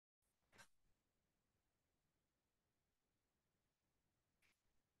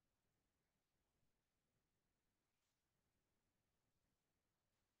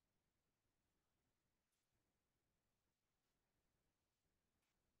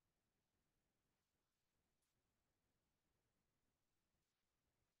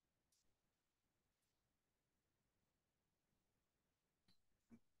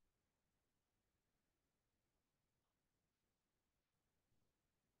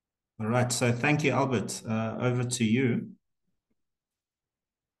All right. So thank you, Albert. Over to you.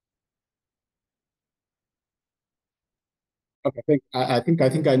 Okay,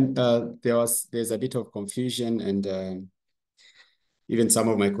 there's a bit of confusion, and even some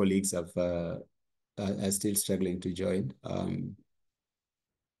of my colleagues are still struggling to join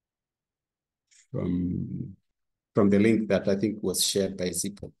from the link that I think was shared by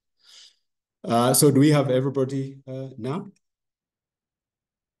Zippo. So do we have everybody now?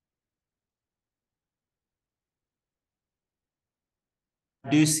 I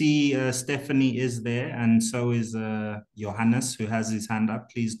do see Stephanie is there, and so is Johannes, who has his hand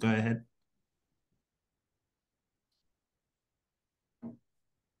up. Please go ahead.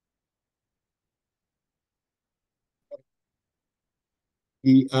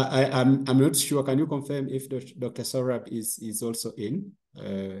 I'm not sure. Can you confirm if Dr. Saurabh is also in?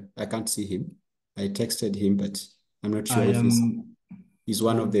 I can't see him. I texted him, but I'm not sure if he's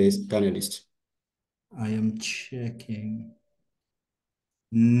one of the panelists. I am checking.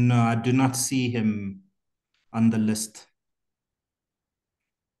 No, I do not see him on the list.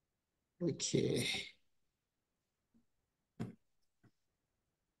 Okay.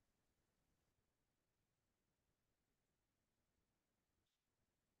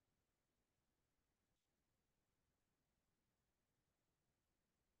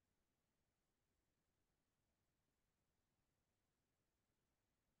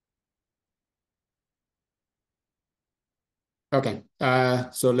 Okay.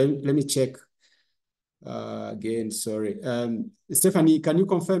 So let me check again. Sorry. Stephanie, can you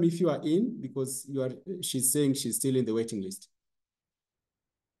confirm if you are in? Because she's saying she's still in the waiting list.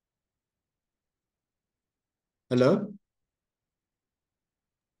 Hello?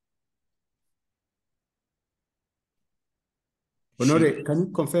 Honore, can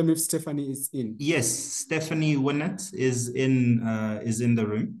you confirm if Stephanie is in? Yes, Stephanie Winnett is in the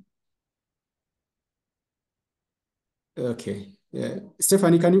room. Okay. Yeah.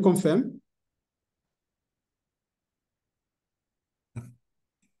 Stephanie, can you confirm?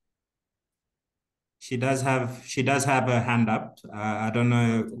 She does have her hand up. I don't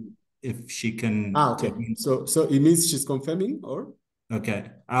know if she can. Okay. So it means she's confirming, or? Okay.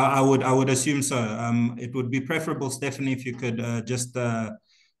 I would assume so. It would be preferable, Stephanie, if you could just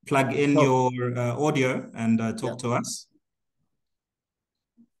plug in your audio and talk to us.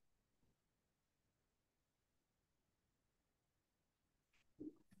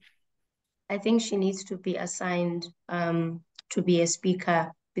 I think she needs to be assigned to be a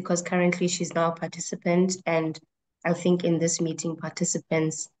speaker, because currently she's now a participant, and I think in this meeting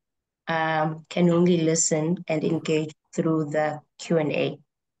participants can only listen and engage through the Q&A.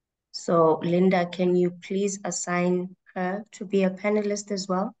 So Linda, can you please assign her to be a panelist as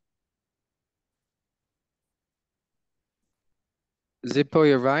well? Zippo,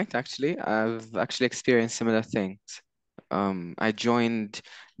 you're right, actually. I've actually experienced similar things. I joined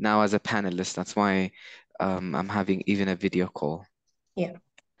now as a panelist. That's why I'm having even a video call. Yeah.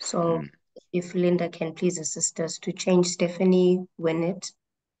 So if Linda can please assist us to change Stephanie Winnett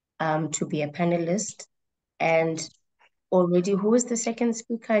to be a panelist. And already, who is the second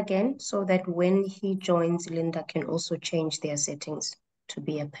speaker again? So that when he joins, Linda can also change their settings to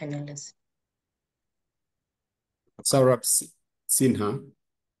be a panelist. Saurabh Sinha.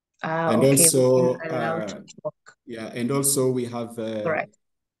 And okay, also, to talk. Yeah, and also we have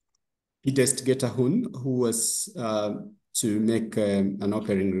Hidest Getahun, who was to make an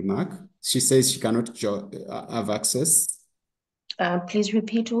opening remark. She says she cannot have access. Please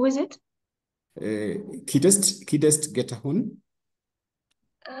repeat, who is it? Hidest Getahun.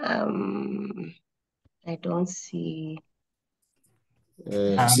 I don't see.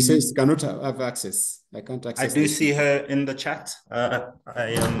 She says cannot have access. I can't access. I do see her in the chat. I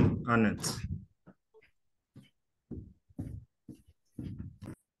am on it.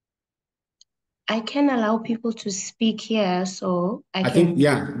 I can allow people to speak here, so I think,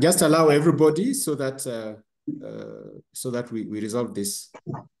 yeah, just allow everybody so that we resolve this.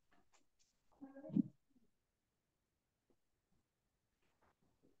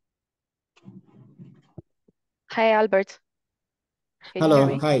 Hi, Albert.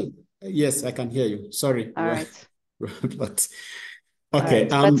 Hello, hi. Yes, I can hear you. Sorry. All right. But okay.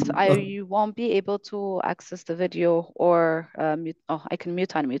 But you won't be able to access the video or mute. Oh, I can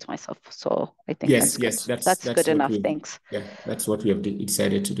mute and unmute myself. So I think that's good enough. Thanks. Yeah, that's what we have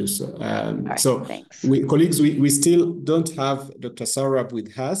decided to do. So, thanks. Colleagues, we still don't have Dr. Saurabh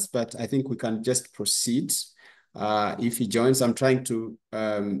with us, but I think we can just proceed. If he joins, I'm trying to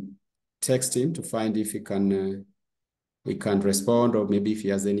text him to find if he can respond, or maybe if he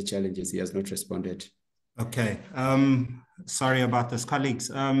has any challenges, he has not responded. Okay. Sorry about this, colleagues.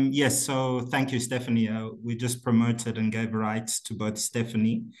 Yes, so thank you, Stephanie. We just promoted and gave rights to both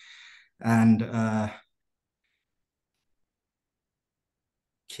Stephanie and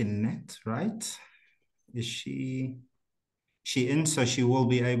Kinet, right? Is she in? So she will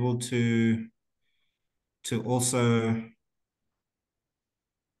be able to also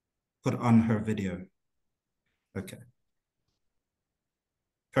put on her video. Okay.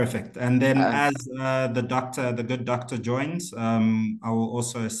 Perfect. And then as the good doctor joins, I will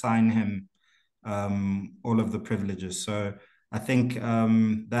also assign him all of the privileges. So I think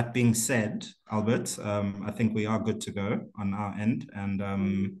that being said, Albert, I think we are good to go on our end.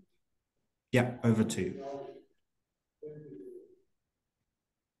 And yeah, over to you.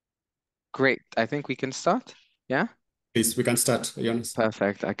 Great. I think we can start. Yeah? Please, we can start, Jonas.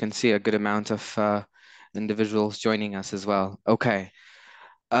 Perfect. I can see a good amount of individuals joining us as well. Okay.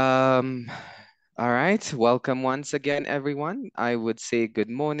 All right. Welcome once again, everyone. I would say good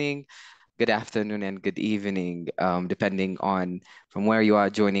morning, good afternoon, and good evening, depending on from where you are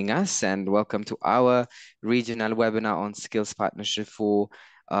joining us. And welcome to our regional webinar on skills partnership for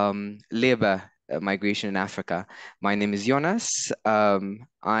labor migration in Africa. My name is Jonas.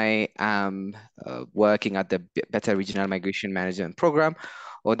 I am working at the Better Regional Migration Management Program,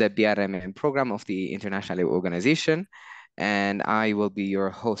 or the BRMM program of the International Labour Organization, and I will be your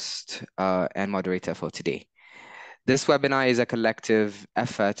host and moderator for today. This webinar is a collective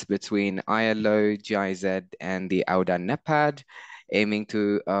effort between ILO, GIZ, and the AUDA-NEPAD, aiming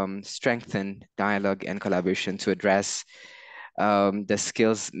to strengthen dialogue and collaboration to address the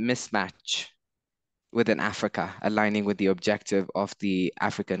skills mismatch within Africa, aligning with the objective of the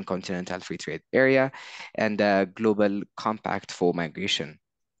African Continental Free Trade Area and the Global Compact for Migration.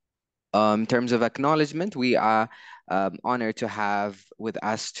 In terms of acknowledgement, we are honored to have with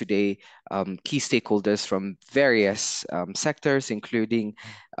us today key stakeholders from various sectors, including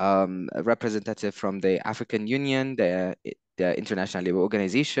a representative from the African Union, the International Labour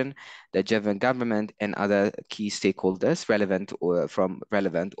Organization, the German government, and other key stakeholders from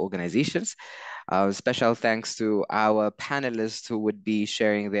relevant organizations. Special thanks to our panelists who would be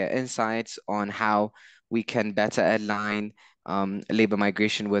sharing their insights on how we can better align labor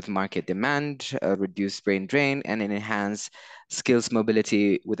migration with market demand, reduce brain drain, and enhance skills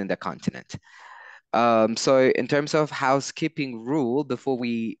mobility within the continent. So in terms of housekeeping rule, before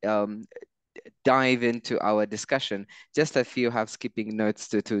we dive into our discussion, just a few housekeeping notes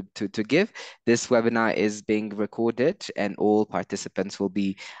to give. This webinar is being recorded and all participants will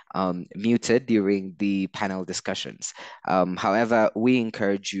be muted during the panel discussions. However, we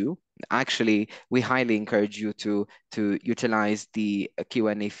highly encourage you to utilize the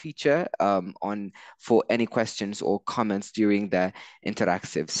Q&A feature for any questions or comments during the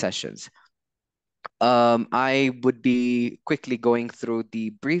interactive sessions. I would be quickly going through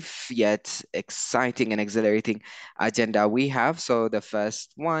the brief yet exciting and exhilarating agenda we have. So the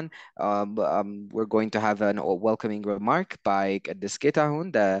first one, we're going to have a welcoming remark by GIZ,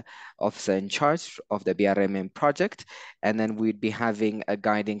 the officer in charge of the BRMM project. And then we'd be having a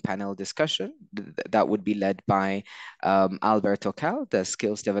guiding panel discussion that would be led by Alberto Cal, the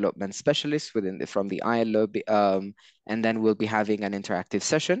skills development specialist from the ILO. And then we'll be having an interactive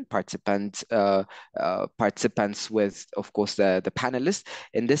session, participants with, of course, the panelists.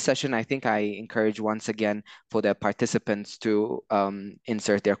 In this session, I think I encourage once again for the participants to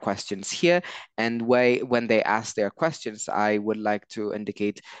insert their questions here. And when they ask their questions, I would like to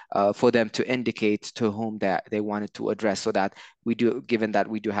indicate for them to indicate to whom they wanted to address, so that given that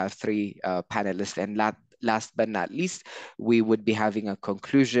we do have three panelists, and last but not least, we would be having a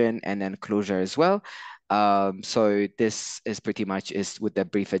conclusion and then closure as well. So this is pretty much with the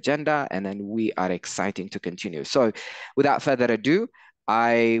brief agenda, and then we are exciting to continue. So without further ado,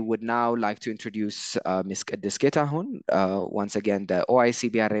 I would now like to introduce Ms. GIZ, once again, the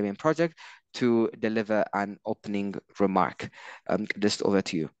OIC BRMM project, to deliver an opening remark. Just over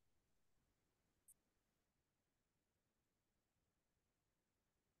to you.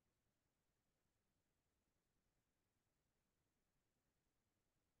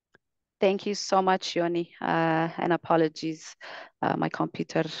 Thank you so much, Yoni, and apologies. My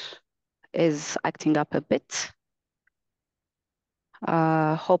computer is acting up a bit.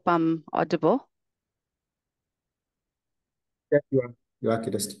 Hope I'm audible. Yeah, you are. You are,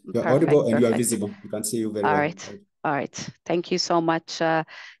 GIZ. You're audible and you are visible. You can see you very well. All right. All right, thank you so much.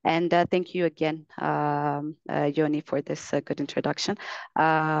 And thank you again, Yoni, for this good introduction.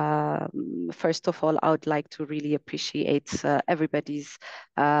 First of all, I would like to really appreciate everybody's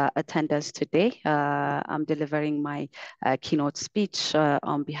attendance today. I'm delivering my keynote speech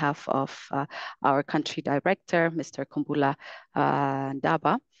on behalf of our country director, Mr. Kumbula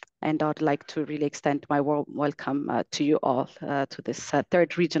Ndaba. And I would like to really extend my warm welcome to you all to this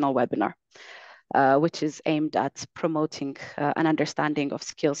third regional webinar. Which is aimed at promoting an understanding of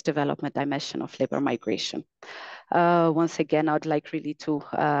skills development dimension of labor migration. Once again, I would like really to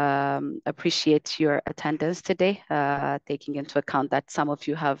appreciate your attendance today, taking into account that some of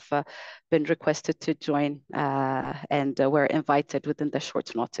you have been requested to join and were invited within the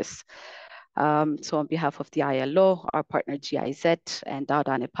short notice. So on behalf of the ILO, our partner GIZ, and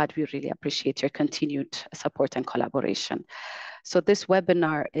AUDA-NEPAD, we really appreciate your continued support and collaboration. So this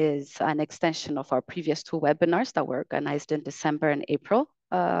webinar is an extension of our previous two webinars that were organized in December and April,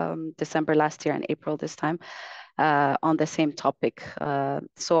 December last year and April this time, on the same topic.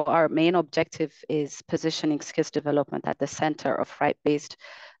 So our main objective is positioning skills development at the center of right-based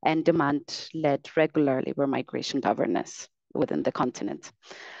and demand-led regular labor migration governance within the continent.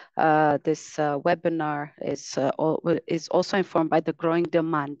 This webinar is also informed by the growing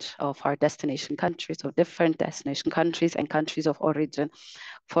demand of our destination countries, of different destination countries and countries of origin,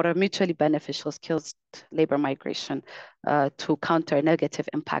 for a mutually beneficial skills labor migration to counter negative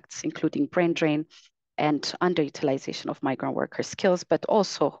impacts, including brain drain and underutilization of migrant worker skills, but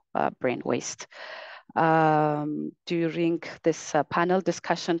also brain waste. During this panel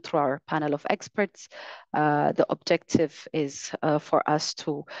discussion through our panel of experts, the objective is for us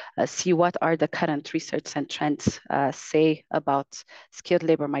to see what are the current research and trends say about skilled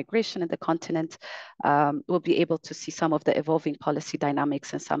labor migration in the continent. We'll be able to see some of the evolving policy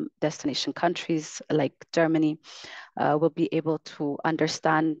dynamics in some destination countries like Germany. We'll be able to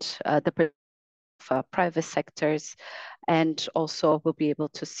understand the private sectors, and also we'll be able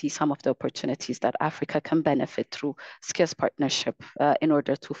to see some of the opportunities that Africa can benefit through skills partnership in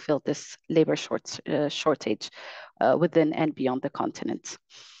order to fill this labor shortage within and beyond the continent.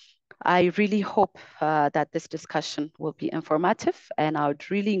 I really hope that this discussion will be informative, and I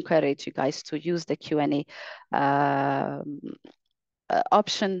would really encourage you guys to use the Q&A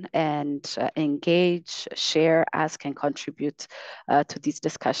option and engage, share, ask, and contribute to this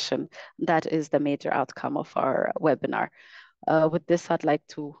discussion. That is the major outcome of our webinar. With this, I'd like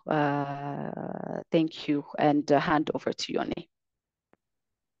to thank you and hand over to Yoni.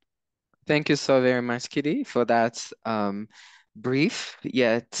 Thank you so very much, Kitty, for that brief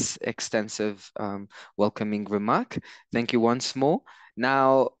yet extensive welcoming remark. Thank you once more.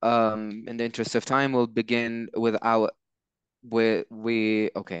 Now, in the interest of time, we'll begin with our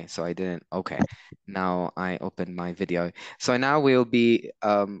okay, so I didn't, okay. Now I opened my video. So now we'll be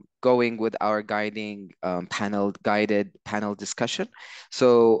going with our guided panel discussion.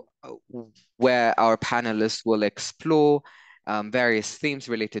 So where our panelists will explore various themes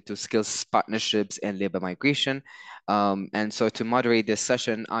related to skills partnerships and labor migration. And so to moderate this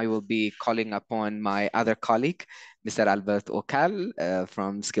session, I will be calling upon my other colleague, Mr. Albert Okal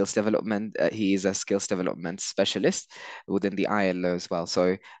from Skills Development. He is a skills development specialist within the ILO as well.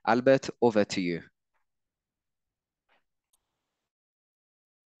 So Albert, over to you.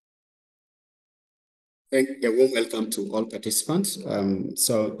 A warm welcome to all participants.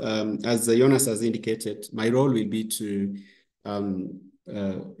 As Jonas has indicated, my role will be to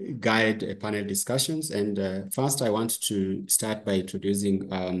guide panel discussions. And first, I want to start by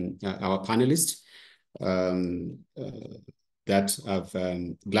introducing our panelists that have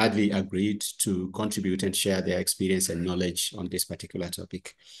gladly agreed to contribute and share their experience and knowledge on this particular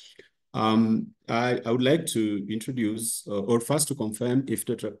topic. I would like to introduce, or first to confirm if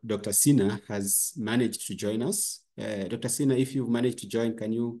Dr. Sina has managed to join us. Dr. Sina, if you've managed to join,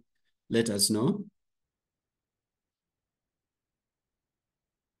 can you let us know?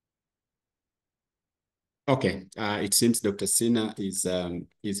 Okay, it seems Dr. Sina is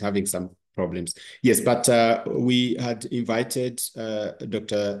having some problems. Yes, but we had invited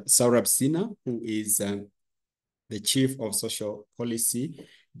Dr. Saurabh Sina, who is the Chief of Social Policy,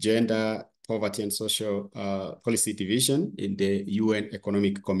 Gender, Poverty and Social Policy Division in the UN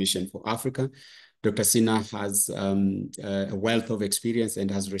Economic Commission for Africa. Dr. Sina has a wealth of experience and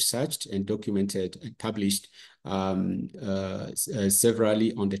has researched and documented and published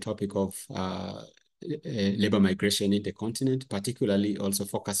severally on the topic of labor migration in the continent, particularly also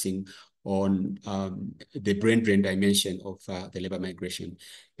focusing on the brain drain dimension of the labor migration.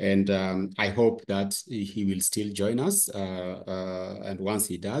 And I hope that he will still join us. And once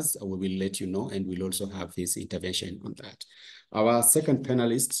he does, we will let you know, and we'll also have his intervention on that. Our second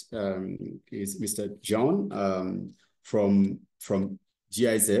panelist is Mr. John from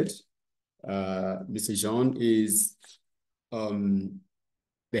GIZ. Mr. John is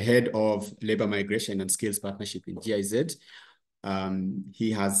the head of labor migration and skills partnership in GIZ.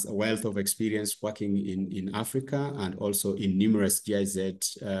 He has a wealth of experience working in Africa and also in numerous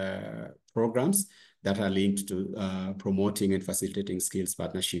GIZ programs that are linked to promoting and facilitating skills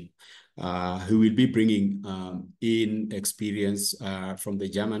partnership. He will be bringing in experience from the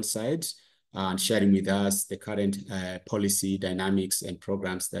German side and sharing with us the current policy dynamics and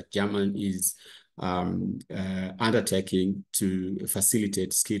programs that German is undertaking to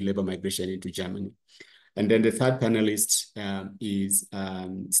facilitate skilled labor migration into Germany. And then the third panelist is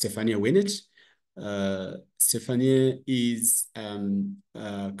Stefania Winnett. Stefania is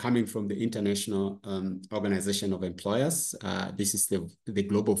coming from the International Organization of Employers. This is the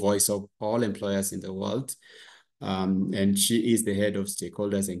global voice of all employers in the world. And she is the head of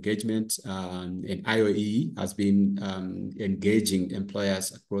stakeholders engagement, and IOE has been engaging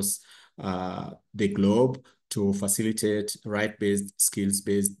employers across the globe to facilitate right-based,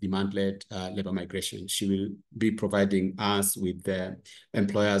 skills-based, demand-led labor migration. She will be providing us with the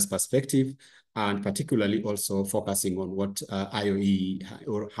employer's perspective, and particularly also focusing on what IOE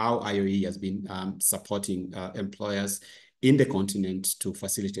or how IOE has been supporting employers in the continent to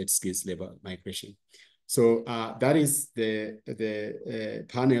facilitate skills labor migration. So that is the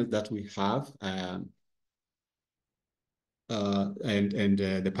panel that we have. And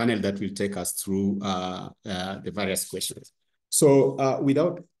the panel that will take us through the various questions. So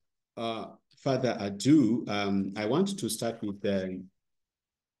without further ado, I want to start with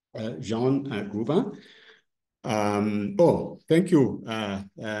Jean Gruber. Oh, thank you,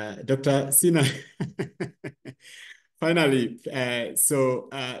 Dr. Sina. Finally,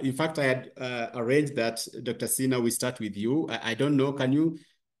 in fact, I had arranged that, Dr. Sina, we start with you. I don't know,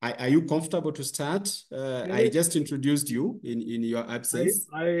 are you comfortable to start? I just introduced you in your absence.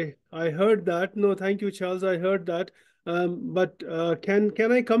 I heard that. No, thank you, Charles. I heard that. But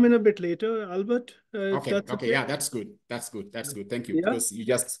can I come in a bit later, Albert? Okay, yeah, that's good. That's good. Thank you, because you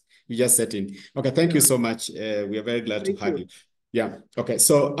just set in. Okay, thank you so much. We are very glad to have you. Yeah. Okay.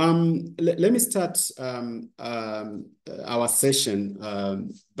 So let me start our session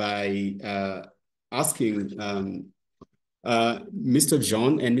by asking Mr.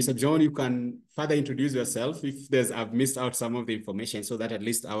 John. And Mr. John, you can further introduce yourself if I've missed out some of the information, so that at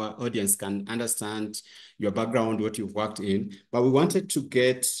least our audience can understand your background, what you've worked in. But we wanted to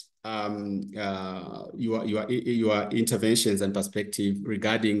get your interventions and perspective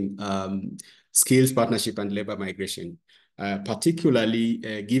regarding skills partnership and labor migration. Particularly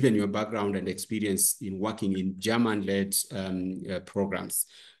given your background and experience in working in German-led programs.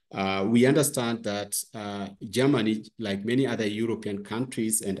 We understand that Germany, like many other European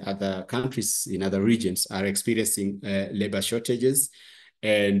countries and other countries in other regions, are experiencing labor shortages.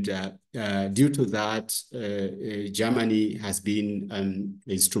 And due to that, Germany has been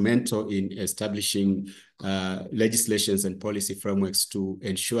instrumental in establishing legislations and policy frameworks to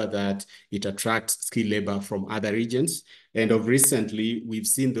ensure that it attracts skilled labor from other regions. And of recently, we've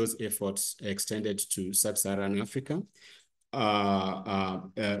seen those efforts extended to sub-Saharan Africa,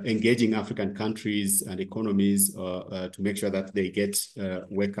 engaging African countries and economies to make sure that they get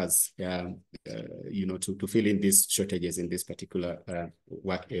workers, to fill in these shortages in these particular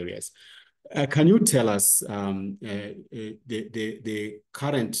work areas. Can you tell us the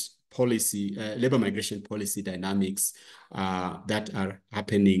current policy, labor migration policy dynamics that are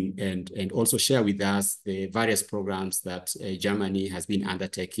happening, and also share with us the various programs that Germany has been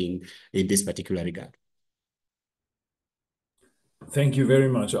undertaking in this particular regard? Thank you very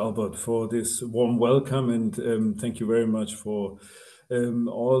much, Albert, for this warm welcome, and thank you very much for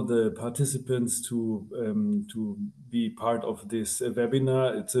all the participants to be part of this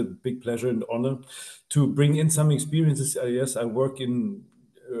webinar. It's a big pleasure and honor to bring in some experiences. Yes, I work in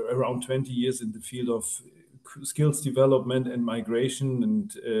around 20 years in the field of skills development and migration,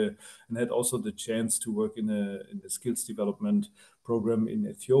 and had also the chance to work in a skills development program in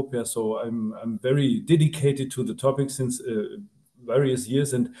Ethiopia. So I'm very dedicated to the topic since various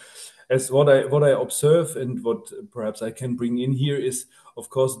years, and as what I observe and what perhaps I can bring in here is, of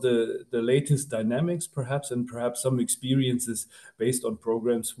course, the latest dynamics, perhaps, and perhaps some experiences based on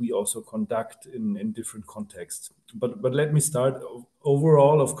programs we also conduct in different contexts. But let me start.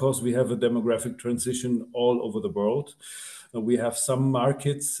 Overall, of course, we have a demographic transition all over the world. We have some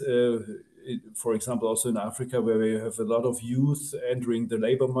markets, for example, also in Africa, where we have a lot of youth entering the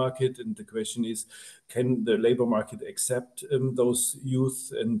labor market. And the question is, can the labor market accept those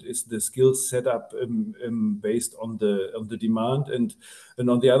youth? And is the skills set up based on the demand? And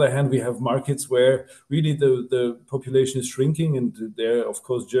on the other hand, we have markets where really the population is shrinking. And there, of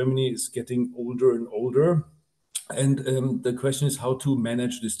course, Germany is getting older and older. And the question is how to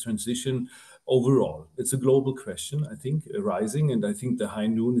manage this transition overall. It's a global question, I think, arising, and I think the high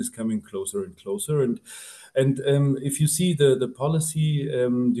noon is coming closer and closer. And if you see the policy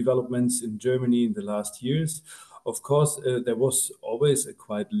developments in Germany in the last years, of course, there was always a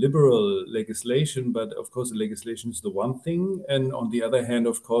quite liberal legislation, but of course, the legislation is the one thing. And on the other hand,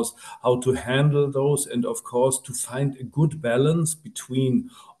 of course, how to handle those, and of course, to find a good balance between,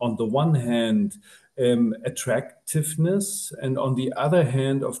 on the one hand, attractiveness, and on the other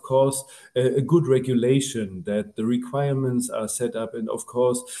hand, of course, a good regulation, that the requirements are set up, and of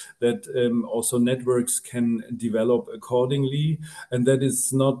course that also networks can develop accordingly, and that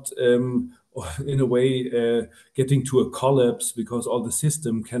is not in a way getting to a collapse because all the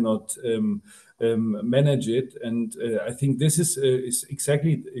system cannot manage it. And I think this is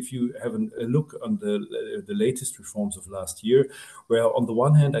exactly, if you have a look on the latest reforms of last year, where on the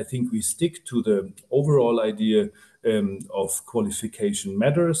one hand, I think we stick to the overall idea of qualification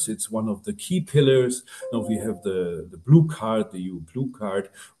matters. It's one of the key pillars. Now we have the blue card, the EU blue card,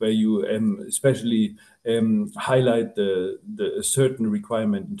 where you especially highlight the certain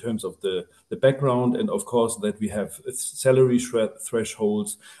requirement in terms of the background, and of course that we have salary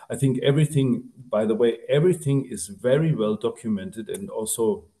thresholds. I think everything, by the way, everything is very well documented and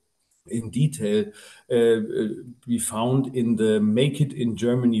also in detail we found in the Make It in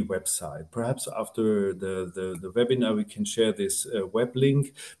Germany website. Perhaps after the webinar we can share this web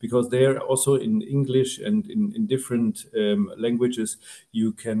link, because there also in English and in different languages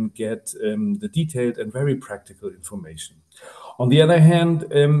you can get the detailed and very practical information. On the other hand,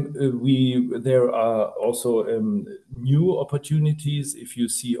 there are also new opportunities if you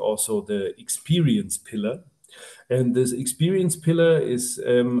see also the experience pillar. And this experience pillar is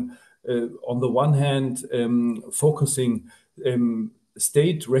on the one hand focusing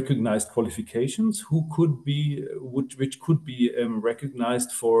state recognized qualifications which could be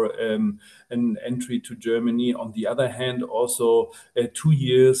recognized for an entry to Germany. On the other hand, also 2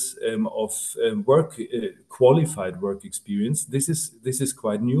 years of qualified work experience. This is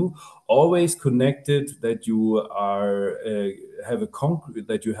quite new. Always connected that you have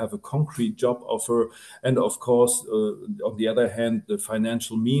a concrete job offer, and of course, on the other hand, the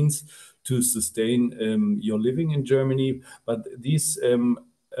financial means to sustain your living in Germany. But these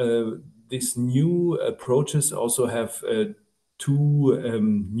new approaches also have two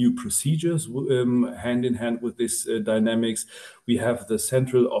new procedures hand in hand with this dynamics. We have the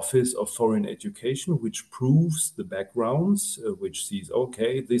Central Office of Foreign Education, which proves the backgrounds, which sees,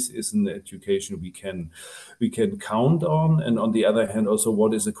 okay, this is an education we can count on. And on the other hand, also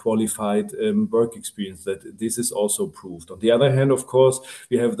what is a qualified work experience, that this is also proved. On the other hand, of course,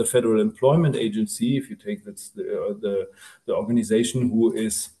 we have the Federal Employment Agency, if you take that's the organization who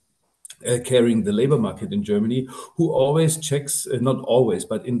is carrying the labor market in Germany, who always checks, not always,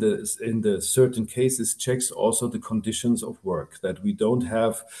 but in the certain cases, checks also the conditions of work, that we don't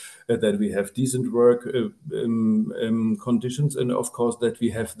have, that we have decent work conditions, and of course that we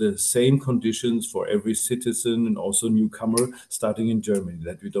have the same conditions for every citizen and also newcomer starting in Germany,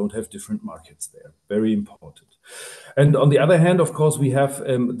 that we don't have different markets there. Very important. And on the other hand, of course, we have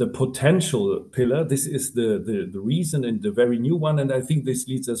the potential pillar. This is the reason and the very new one. And I think this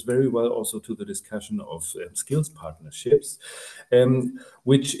leads us very well also to the discussion of skills partnerships,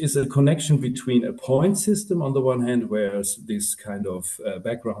 which is a connection between a point system on the one hand, whereas this kind of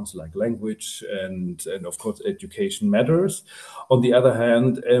backgrounds like language and of course education matters. On the other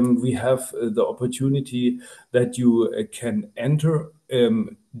hand, we have the opportunity that you can enter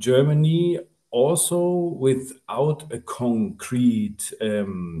Germany also without a concrete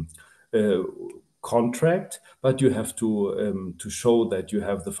contract, but you have to show that you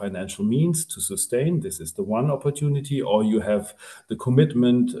have the financial means to sustain. This is the one opportunity. Or you have the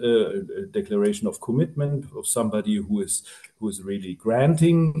commitment, declaration of commitment of somebody who is really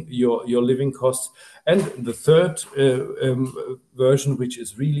granting your living costs. And the third version, which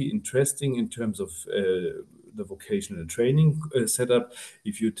is really interesting in terms of the vocational training setup.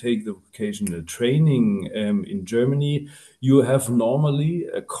 If you take the vocational training in Germany, you have normally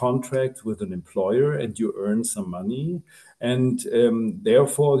a contract with an employer and you earn some money. And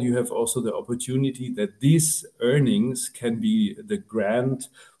therefore, you have also the opportunity that these earnings can be the grant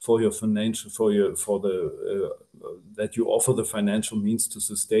for your financial, that you offer the financial means to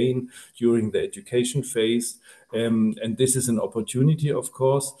sustain during the education phase. And this is an opportunity, of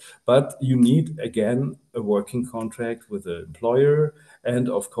course, but you need, again, a working contract with the employer. And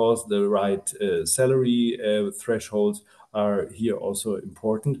of course, the right salary thresholds are here also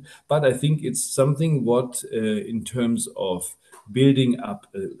important. But I think it's something what, in terms of building up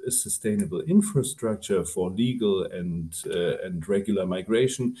a sustainable infrastructure for legal and regular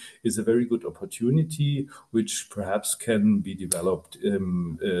migration, is a very good opportunity, which perhaps can be developed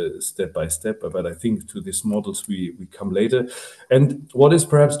step by step. But I think to these models we come later. And what is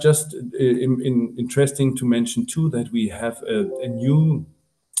perhaps just interesting to mention too, that we have a new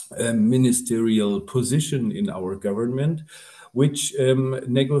ministerial position in our government, which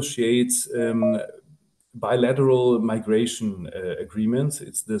negotiates bilateral migration agreements.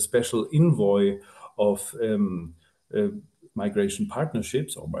 It's the special envoy of migration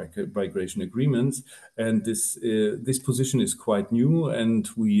partnerships or migration agreements, and this position is quite new, and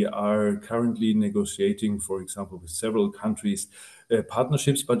we are currently negotiating, for example, with several countries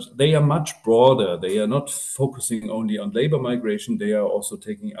partnerships, but they are much broader. They are not focusing only on labor migration, they are also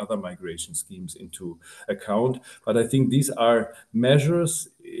taking other migration schemes into account. But I think these are measures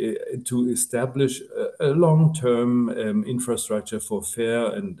to establish a long-term infrastructure for fair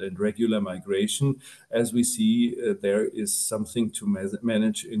and regular migration. As we see, there is something to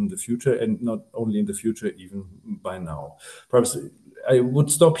manage in the future, and not only in the future, even by now. Perhaps I would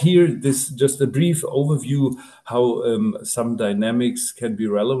stop here. This just a brief overview how some dynamics can be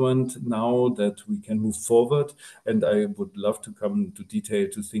relevant now that we can move forward. And I would love to come into detail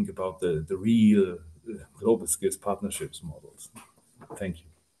to think about the real global skills partnerships models. Thank you.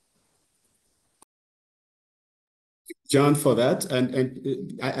 John, for that.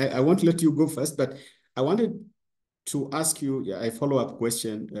 And I won't let you go first, but I wanted to ask you a follow-up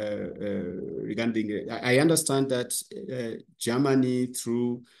question regarding, I understand that Germany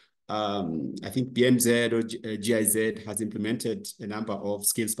through, I think BMZ or GIZ has implemented a number of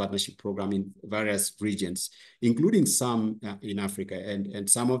skills partnership programs in various regions, including some in Africa, and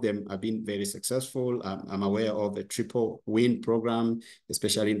some of them have been very successful. I'm aware of a triple win program,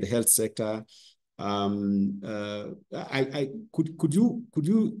 especially in the health sector. Could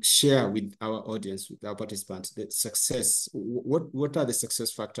you share with our audience, with our participants, the success? What are the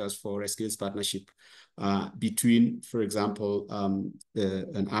success factors for a skills partnership between, for example,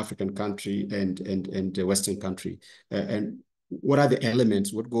 an African country and a Western country, and what are the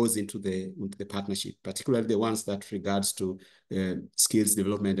elements? What goes into the partnership, particularly the ones that regards to skills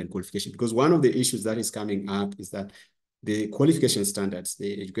development and qualification? Because one of the issues that is coming up is that the qualification standards,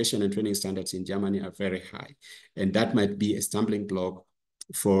 the education and training standards in Germany are very high. And that might be a stumbling block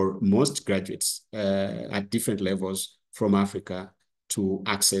for most graduates at different levels from Africa to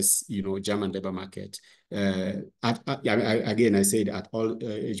access, German labor market. Again, I said at all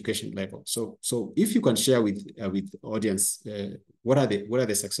education levels. So if you can share with audience, what are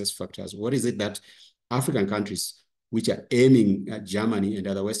the success factors? What is it that African countries, which are aiming at Germany and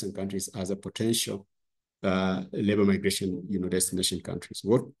other Western countries as a potential labor migration, destination countries,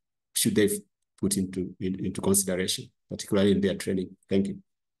 what should they put into consideration, particularly in their training? Thank you.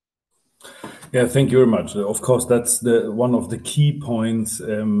 Yeah, thank you very much. Of course, that's one of the key points,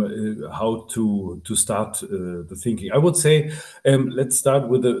 how to start the thinking. I would say, let's start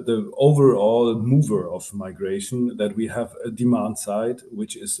with the overall mover of migration, that we have a demand side,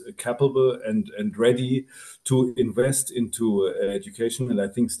 which is capable and ready to invest into education. And I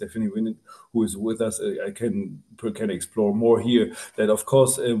think Stephanie Winnett, who is with us, I can explore more here, that of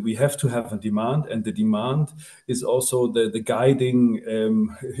course we have to have a demand, and the demand is also the guiding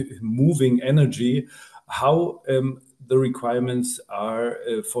moving energy, how the requirements are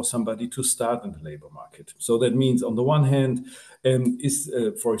for somebody to start in the labor market. So that means, on the one hand,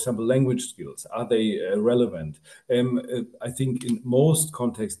 for example, language skills, are they relevant? I think in most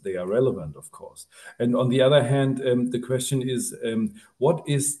contexts they are relevant, of course. And on the other hand, the question is, what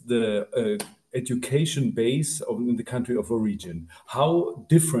is the education base in the country of origin? How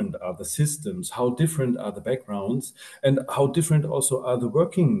different are the systems? How different are the backgrounds? And how different also are the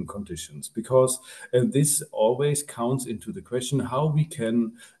working conditions? Because this always counts into the question how we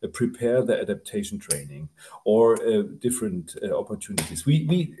can prepare the adaptation training or different opportunities.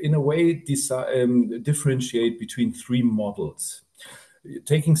 We in a way differentiate between three models.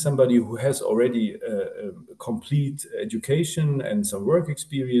 taking somebody who has already a complete education and some work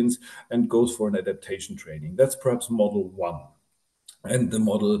experience and goes for an adaptation training. That's perhaps model one. And the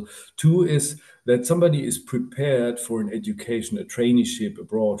model two is that somebody is prepared for an education, a traineeship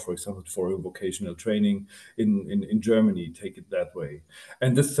abroad, for example, for a vocational training in Germany, take it that way.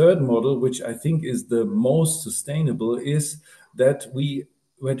 And the third model, which I think is the most sustainable, is that we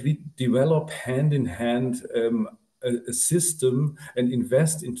develop hand in hand a system and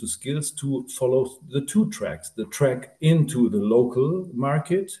invest into skills to follow the two tracks, the track into the local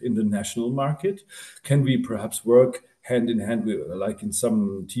market, in the national market. Can we perhaps work hand in hand with, like in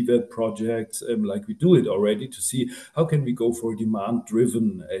some TVET projects, like we do it already, to see how can we go for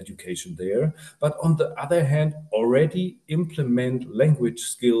demand-driven education there. But on the other hand, already implement language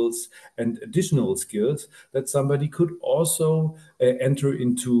skills and additional skills that somebody could also enter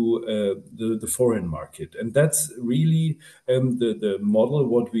into the foreign market. And that's really the model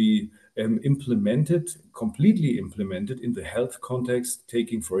what we completely implemented in the health context,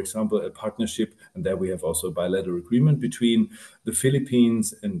 taking, for example, a partnership, and there we have also a bilateral agreement between the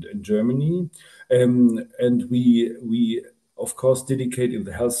Philippines and Germany. And we of course, dedicate in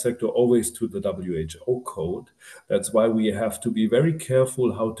the health sector always to the WHO code. That's why we have to be very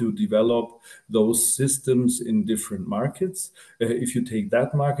careful how to develop those systems in different markets. If you take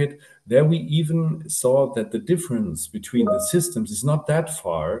that market, there we even saw that the difference between the systems is not that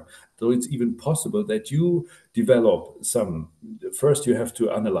far, though it's even possible that you develop some. First, you have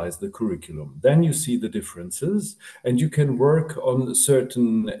to analyze the curriculum. Then you see the differences, and you can work on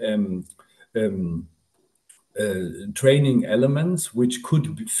certain training elements which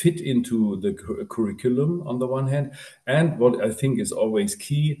could fit into the curriculum on the one hand. And what I think is always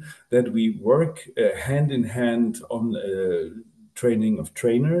key, that we work hand in hand on training of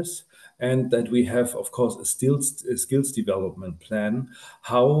trainers, and that we have, of course, a skills development plan,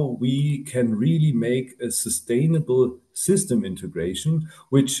 how we can really make a sustainable system integration,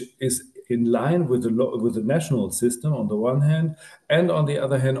 which is in line with the national system on the one hand, and on the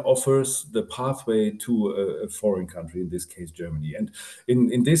other hand offers the pathway to a foreign country, in this case Germany. And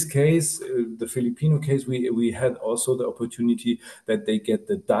in this case, the Filipino case, we had also the opportunity that they get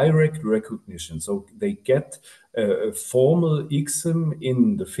the direct recognition. So they get a formal exam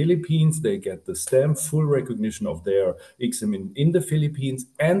in the Philippines, they get the stamp, full recognition of their exam in the Philippines,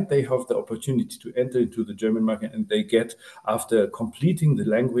 and they have the opportunity to enter into the German market, and they get, after completing the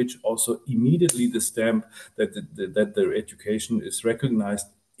language, also immediately the stamp that their education is recognized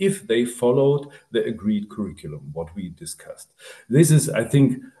if they followed the agreed curriculum, what we discussed. This is, I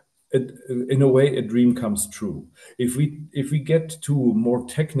think, in a way, a dream comes true. If we get to more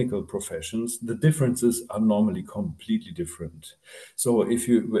technical professions, the differences are normally completely different. So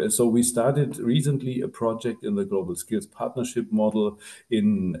we started recently a project in the Global Skills Partnership model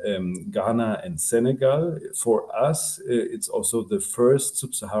in Ghana and Senegal. For us, it's also the first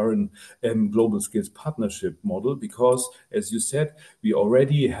sub-Saharan Global Skills Partnership model, because, as you said, we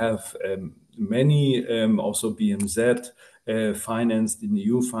already have many also BMZ financed in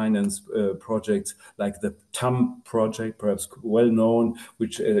EU finance projects, like the TAM project, perhaps well known,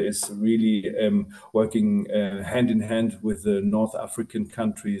 which is really working hand in hand with the North African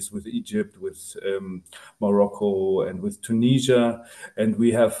countries, with Egypt, with Morocco, and with Tunisia. And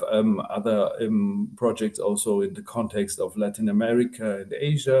we have other projects also in the context of Latin America and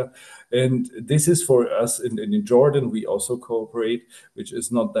Asia. And this is for us, in Jordan, we also cooperate, which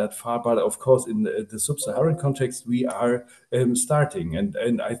is not that far, but of course, in the sub-Saharan context, we are starting.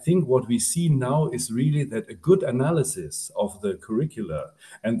 And I think what we see now is really that a good analysis of the curricula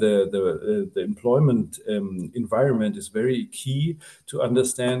and the employment environment is very key to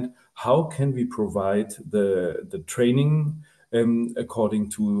understand how can we provide the training according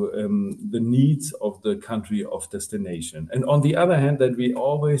to the needs of the country of destination. And on the other hand, that we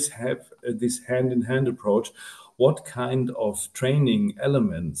always have this hand-in-hand approach, what kind of training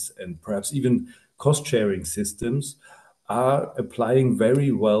elements and perhaps even cost-sharing systems are applying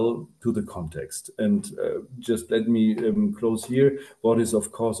very well to the context. And just let me close here. What is,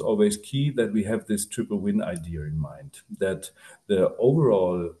 of course, always key, that we have this triple win idea in mind, that the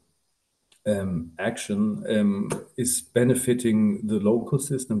overall action is benefiting the local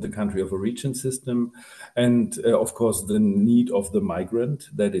system, the country of origin system, and of course the need of the migrant,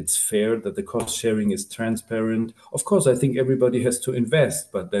 that it's fair, that the cost sharing is transparent. Of course, I think everybody has to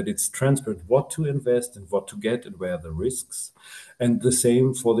invest, but that it's transparent what to invest and what to get and where are the risks. And the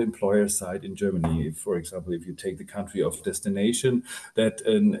same for the employer side in Germany. For example, if you take the country of destination, that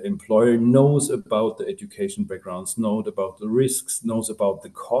an employer knows about the education backgrounds, knows about the risks, knows about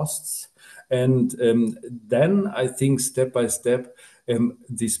the costs. And then I think step by step,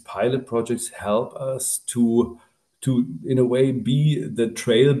 these pilot projects help us to in a way be the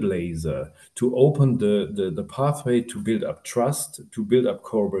trailblazer, to open the pathway to build up trust, to build up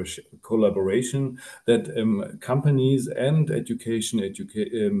collaboration, that companies and education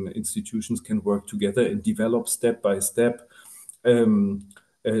institutions can work together and develop step by step an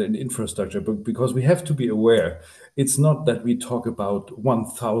infrastructure. But because we have to be aware, it's not that we talk about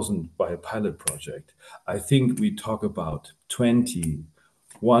 1,000 by a pilot project. I think we talk about 20,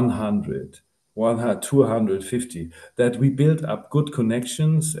 100, 250, that we build up good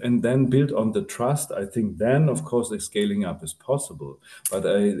connections and then build on the trust. I think then, of course, the scaling up is possible. But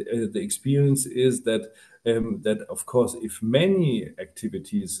the experience is that that, of course, if many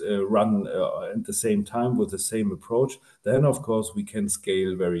activities run at the same time with the same approach, then, of course, we can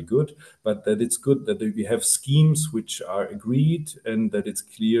scale very good. But that it's good that we have schemes which are agreed and that it's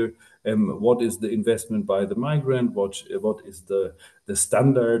clear what is the investment by the migrant, what is the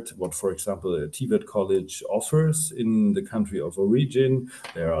standard, what, for example, a TVET college offers in the country of origin.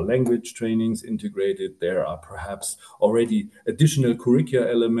 There are language trainings integrated. There are perhaps already additional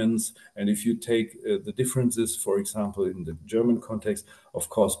curricular elements. And if you take the differences, for example, in the German context, of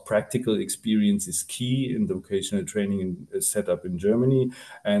course, practical experience is key in the vocational training set up in Germany,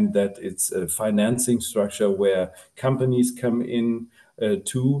 and that it's a financing structure where companies come in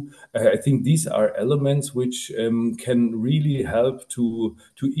too. I think these are elements which can really help to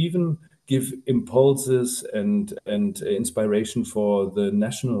even give impulses and inspiration for the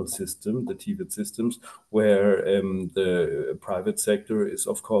national system, the TVET systems, where the private sector is,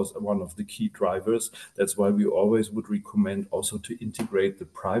 of course, one of the key drivers. That's why we always would recommend also to integrate the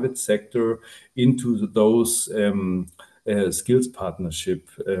private sector into those skills partnership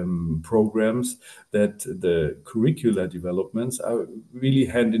programs, that the curricular developments are really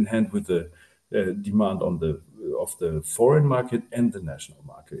hand in hand with the demand of the foreign market and the national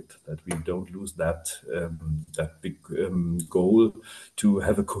market, that we don't lose that big goal to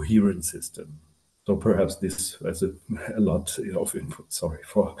have a coherent system. So perhaps this as a lot of input. Sorry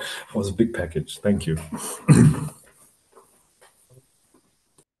for the big package. Thank you.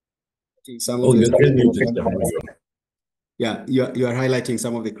 Yeah, you are highlighting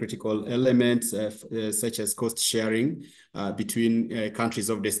some of the critical elements, such as cost sharing between countries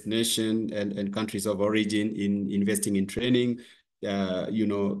of destination and countries of origin in investing in training.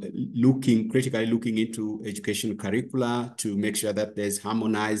 Critically looking into education curricula to make sure that there's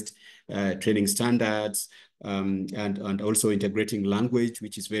harmonized training standards, and also integrating language,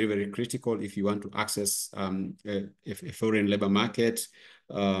 which is very, very critical if you want to access a foreign labor market.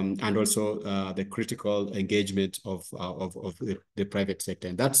 And also the critical engagement of the private sector.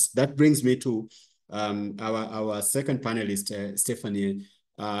 And that brings me to our second panelist, Stephanie.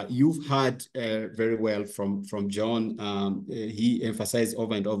 You've heard very well from John. He emphasized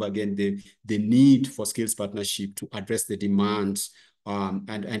over and over again the need for skills partnership to address the demands.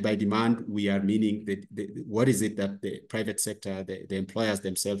 And by demand, we are meaning what is it that the private sector, the employers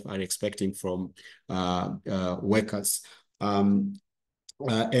themselves are expecting from workers.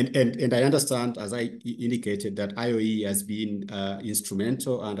 And I understand, as I indicated, that IOE has been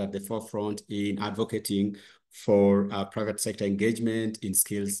instrumental and at the forefront in advocating for private sector engagement in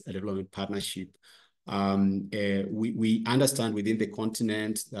skills development partnership. We understand within the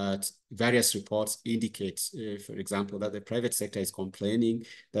continent that various reports indicate, for example, that the private sector is complaining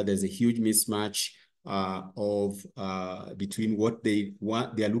that there's a huge mismatch between what they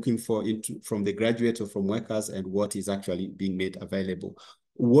are looking for from the graduates or from workers and what is actually being made available.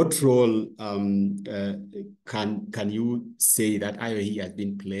 What role can you say that IOE has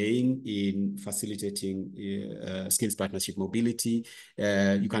been playing in facilitating skills partnership mobility?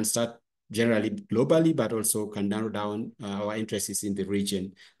 You can start generally globally, but also can narrow down our interests in the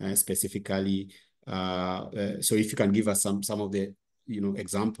region specifically. So if you can give us some of the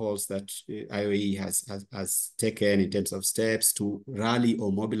examples that IOE has taken in terms of steps to rally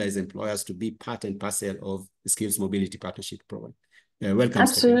or mobilize employers to be part and parcel of the skills mobility partnership program. Welcome.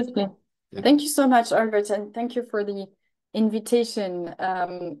 Absolutely. Yeah. Thank you so much, Albert, and thank you for the invitation.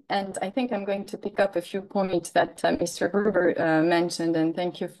 And I think I'm going to pick up a few points that Mr. Gruber mentioned, and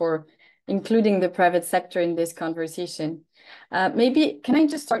thank you for including the private sector in this conversation. Maybe, can I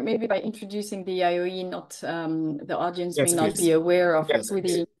just start maybe by introducing the IOE? Not the audience may not be aware of who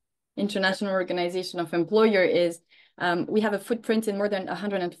the International Organization of Employers is. We have a footprint in more than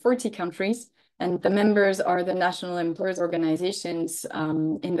 140 countries, and the members are the national employers organizations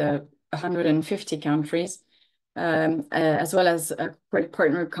in the 150 countries, as well as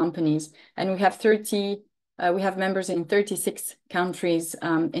partner companies. And we have members in 36 countries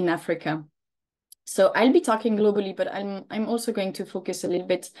in Africa. So I'll be talking globally, but I'm also going to focus a little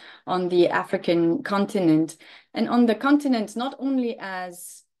bit on the African continent, and on the continent not only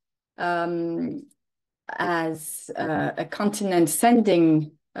as a continent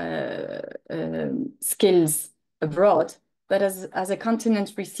sending skills abroad, but as a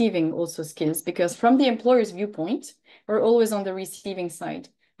continent receiving also skills, because from the employer's viewpoint, we're always on the receiving side.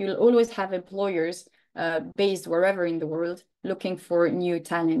 You'll always have employers based wherever in the world looking for new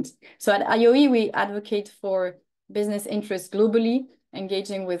talent. So at IOE, we advocate for business interests globally,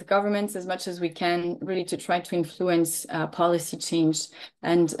 engaging with governments as much as we can, really to try to influence policy change.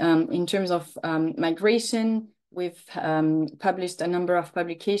 And in terms of migration, we've published a number of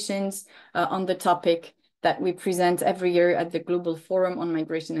publications on the topic that we present every year at the Global Forum on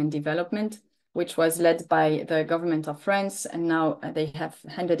Migration and Development, which was led by the government of France, and now they have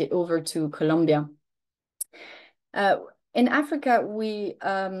handed it over to Colombia. In Africa, we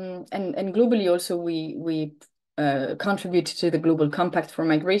and globally also we contribute to the Global Compact for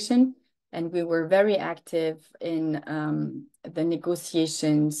Migration, and we were very active in the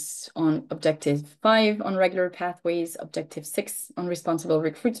negotiations on Objective 5 on regular pathways, Objective 6 on responsible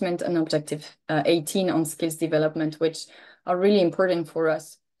recruitment, and Objective 18 on skills development, which are really important for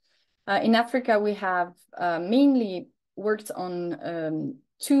us. In Africa, we have mainly worked on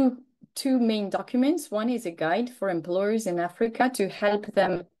two main documents. One is a guide for employers in Africa to help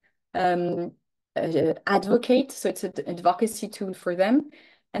them advocate. So it's an advocacy tool for them.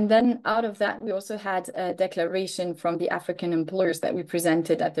 And then out of that, we also had a declaration from the African employers that we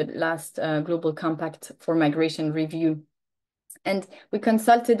presented at the last Global Compact for Migration review. And we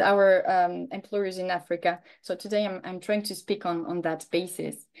consulted our employers in Africa. So today I'm trying to speak on that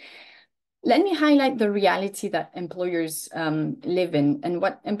basis. Let me highlight the reality that employers live in and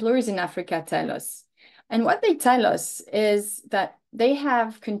what employers in Africa tell us. And what they tell us is that they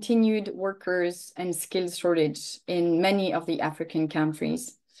have continued workers and skills shortage in many of the African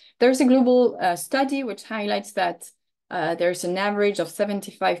countries. There's a global study which highlights that there's an average of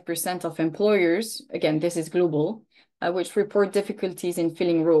 75% of employers, again, this is global, which report difficulties in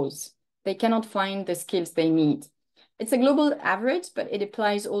filling roles. They cannot find the skills they need. It's a global average, but it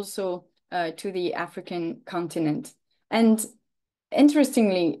applies also to the African continent. And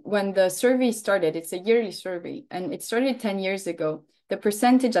interestingly, when the survey started, it's a yearly survey, and it started 10 years ago, the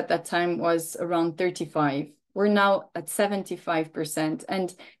percentage at that time was around 35. We're now at 75%.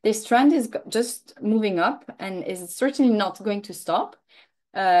 And this trend is just moving up and is certainly not going to stop,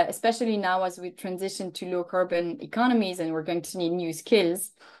 especially now as we transition to low carbon economies and we're going to need new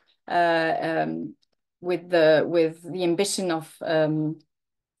skills with the ambition of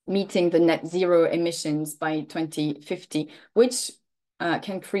meeting the net zero emissions by 2050, which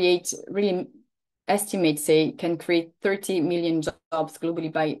can create, really estimates say, can create 30 million jobs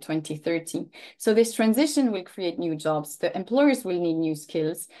globally by 2030. So this transition will create new jobs. The employers will need new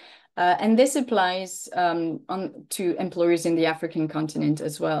skills. And this applies to employers in the African continent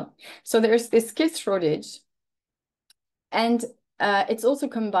as well. So there's this skills shortage. And it's also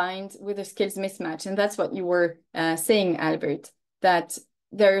combined with a skills mismatch. And that's what you were saying, Albert, that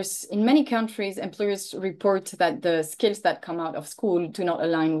there's, in many countries, employers report that the skills that come out of school do not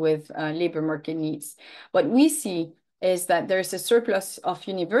align with labor market needs. What we see is that there's a surplus of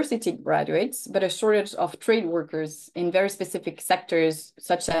university graduates, but a shortage of trade workers in very specific sectors,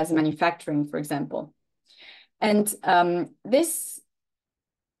 such as manufacturing, for example. And this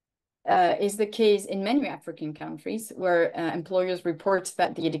is the case in many African countries where employers report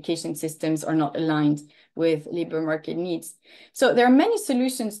that the education systems are not aligned with labor market needs. So there are many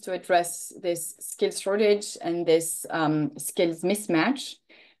solutions to address this skills shortage and this skills mismatch,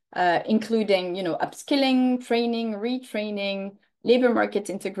 including, upskilling, training, retraining, labor market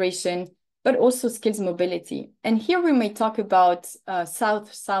integration, but also skills mobility. And here we may talk about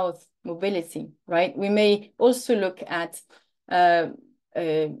South-South mobility, right? We may also look at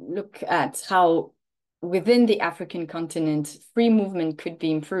how within the African continent, free movement could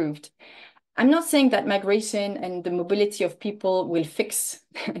be improved. I'm not saying that migration and the mobility of people will fix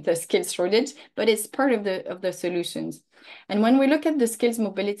the skills shortage, but it's part of the solutions. And when we look at the skills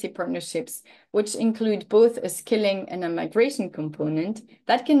mobility partnerships, which include both a skilling and a migration component,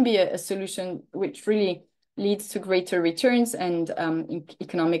 that can be a solution which really leads to greater returns and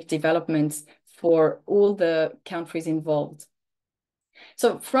economic developments for all the countries involved.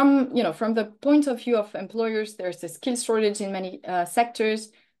 So from the point of view of employers, there's a skills shortage in many sectors,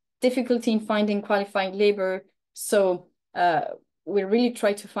 difficulty in finding qualified labor. So we really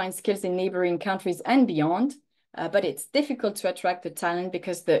try to find skills in neighboring countries and beyond, but it's difficult to attract the talent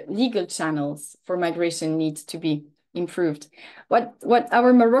because the legal channels for migration need to be improved. What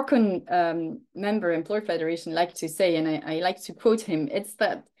our Moroccan member Employer Federation like to say, and I like to quote him, it's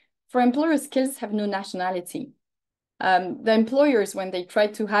that for employers, skills have no nationality. The employers, when they try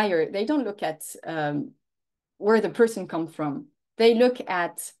to hire, they don't look at where the person comes from. They look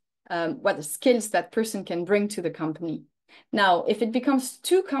at what the skills that person can bring to the company. Now, if it becomes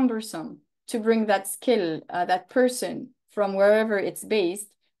too cumbersome to bring that skill, that person from wherever it's based,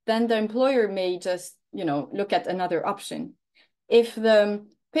 then the employer may just, look at another option. If the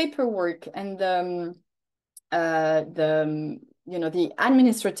paperwork and the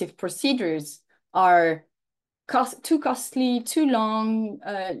administrative procedures are too costly, too long,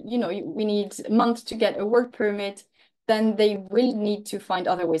 we need a month to get a work permit, then they will need to find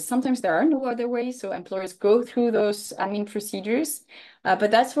other ways. Sometimes there are no other ways, so employers go through those admin procedures.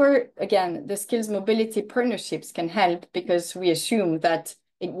 But that's where, again, the skills mobility partnerships can help, because we assume that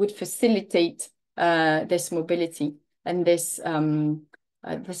it would facilitate this mobility and this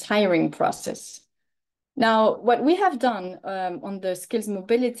hiring process. Now, what we have done on the skills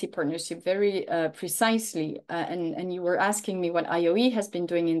mobility partnership very precisely, and you were asking me what IOE has been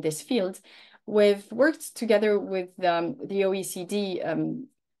doing in this field, we've worked together with the OECD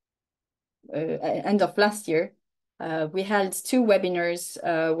end of last year. We held 2 webinars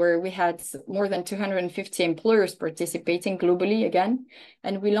where we had more than 250 employers participating globally again.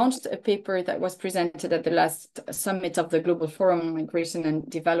 And we launched a paper that was presented at the last summit of the Global Forum on Migration and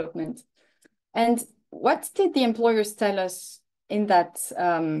Development. And what did the employers tell us in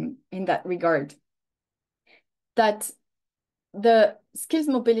that regard? That the skills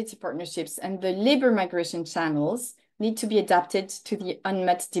mobility partnerships and the labor migration channels need to be adapted to the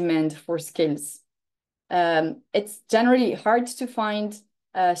unmet demand for skills. It's generally hard to find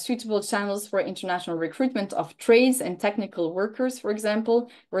suitable channels for international recruitment of trades and technical workers, for example,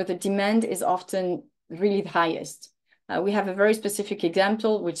 where the demand is often really the highest. We have a very specific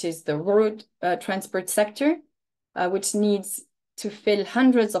example, which is the road transport sector, which needs to fill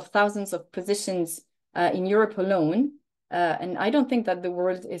hundreds of thousands of positions in Europe alone. And I don't think that the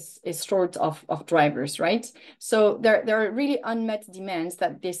world is short of drivers, right? So there are really unmet demands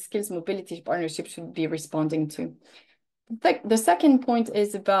that this skills mobility partnership should be responding to. The second point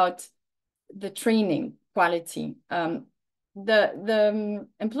is about the training quality. The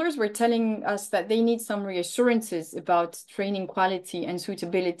employers were telling us that they need some reassurances about training quality and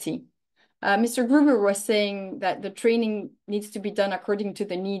suitability. Mr. Gruber was saying that the training needs to be done according to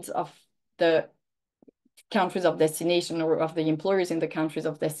the needs of the countries of destination, or of the employers in the countries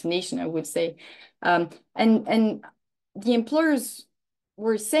of destination, I would say. And the employers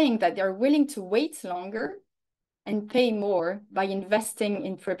were saying that they're willing to wait longer and pay more by investing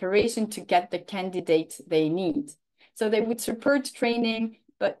in preparation to get the candidate they need. So they would support training,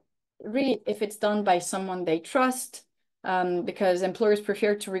 but really if it's done by someone they trust, because employers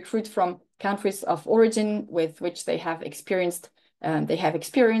prefer to recruit from countries of origin with which they have experience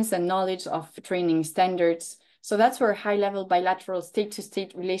and knowledge of training standards. So that's where high-level bilateral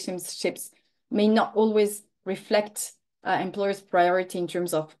state-to-state relationships may not always reflect employers' priority in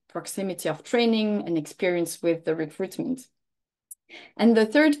terms of proximity of training and experience with the recruitment. And the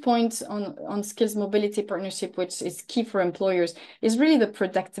third point on skills mobility partnership, which is key for employers, is really the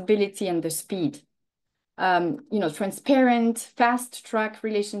predictability and the speed. Transparent, fast-track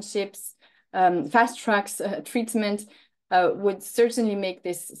relationships, fast-tracks treatment would certainly make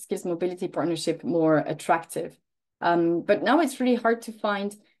this skills mobility partnership more attractive. But now it's really hard to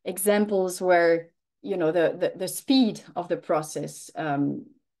find examples where the speed of the process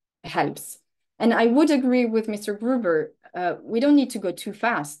helps. And I would agree with Mr. Gruber, we don't need to go too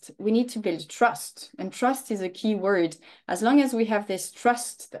fast. We need to build trust, and trust is a key word. As long as we have this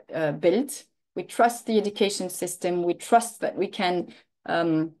trust built, we trust the education system, we trust that we can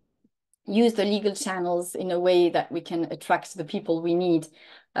use the legal channels in a way that we can attract the people we need,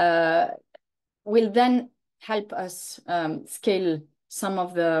 will then help us scale some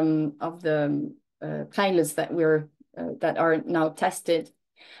of the pilots that are now tested.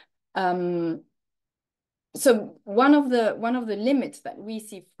 So one of the limits that we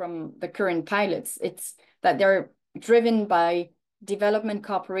see from the current pilots, it's that they're driven by development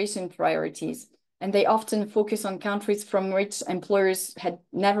cooperation priorities, and they often focus on countries from which employers had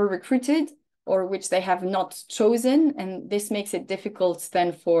never recruited or which they have not chosen, and this makes it difficult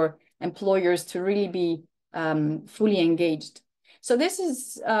then for employers to really be fully engaged. So this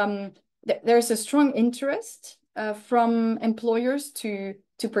is there's a strong interest from employers to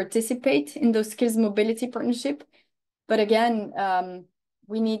participate in those skills mobility partnership. But again,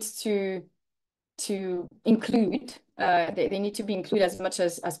 we need to include, they need to be included as much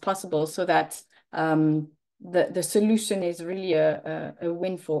as possible, so that the solution is really a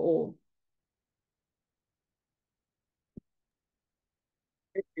win for all.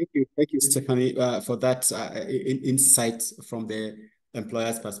 Thank you, Stephanie, for that insight from the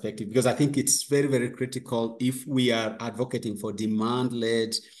employer's perspective, because I think it's very, very critical if we are advocating for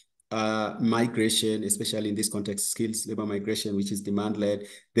demand-led migration, especially in this context, skills labor migration, which is demand-led,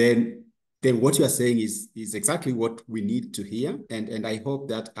 then what you are saying is exactly what we need to hear. And I hope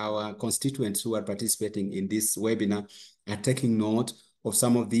that our constituents who are participating in this webinar are taking note of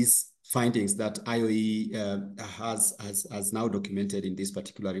some of these findings that IOE has now documented in this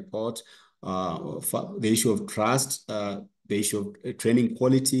particular report. For the issue of trust, the issue of training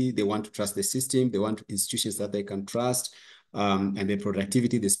quality. They want to trust the system. They want institutions that they can trust. And the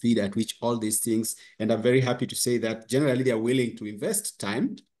productivity, the speed at which all these things. And I'm very happy to say that generally they are willing to invest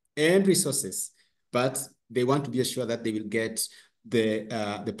time and resources, but they want to be assured that they will get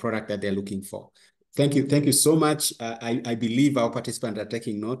the product that they're looking for. Thank you so much. I believe our participants are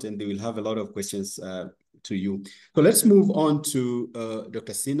taking note and they will have a lot of questions to you. So let's move on to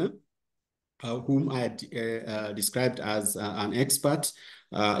Dr. Sina, whom I had described as an expert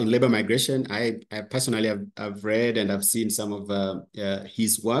in labor migration. I personally have read and I've seen some of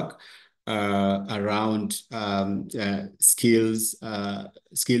his work around skill-based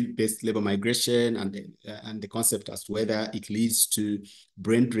labor migration and the concept as to whether it leads to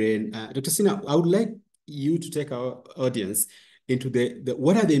brain drain. Dr. Sina, I would like you to take our audience into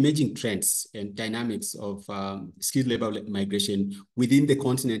what are the emerging trends and dynamics of skilled labor migration within the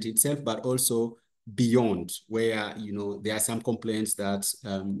continent itself, but also beyond, where there are some complaints that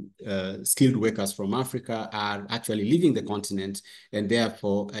skilled workers from Africa are actually leaving the continent and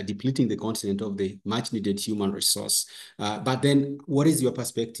therefore depleting the continent of the much needed human resource. But then what is your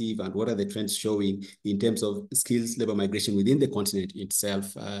perspective and what are the trends showing in terms of skills labor migration within the continent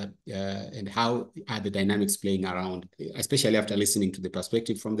itself, and how are the dynamics playing around, especially after listening to the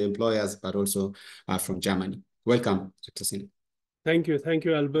perspective from the employers, but also from Germany? Welcome, Dr. Sina. Thank you,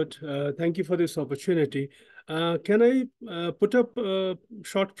 Albert. Thank you for this opportunity. Can I put up a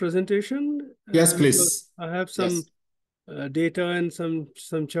short presentation? Yes, please. I have some data and some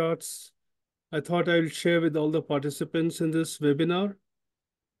charts. I thought I will share with all the participants in this webinar.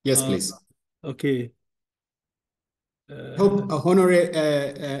 Yes, please. Okay. Hope Honore,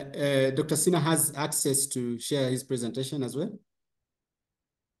 Dr. Sina has access to share his presentation as well.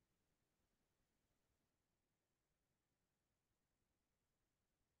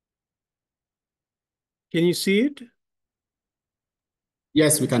 Can you see it?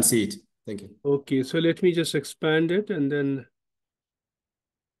 Yes, we can see it. Thank you. Okay, so let me just expand it and then.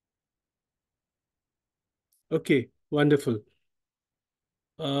 Okay, wonderful.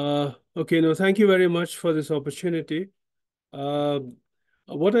 Okay, no, thank you very much for this opportunity. What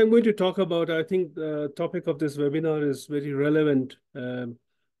I'm going to talk about, I think the topic of this webinar is very relevant to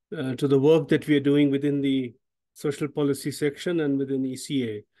the work that we are doing within the social policy section and within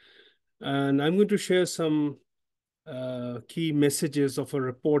ECA. And I'm going to share some key messages of a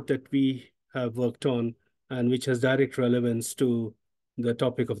report that we have worked on and which has direct relevance to the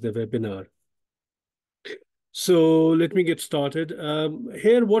topic of the webinar. So let me get started.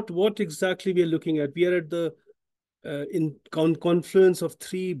 Here, what exactly we are looking at? We are at the confluence of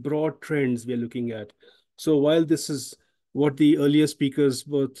three broad trends we are looking at. So while this is what the earlier speakers,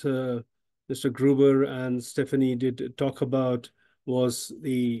 both Mr. Gruber and Stephanie did talk about, was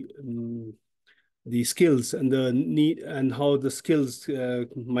the skills and the need and how the skills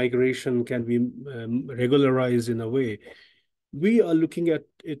migration can be regularized in a way. We are looking at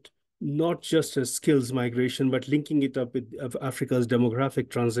it not just as skills migration, but linking it up with Africa's demographic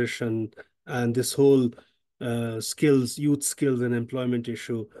transition and this whole skills, youth skills and employment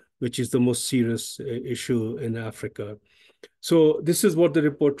issue, which is the most serious issue in Africa. So this is what the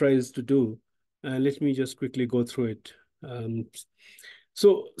report tries to do. Let me just quickly go through it.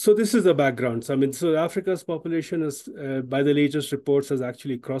 So this is the background. So, so Africa's population is, by the latest reports, has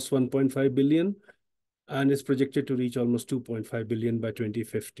actually crossed 1.5 billion and is projected to reach almost 2.5 billion by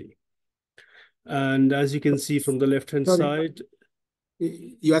 2050. And as you can see from the left-hand side,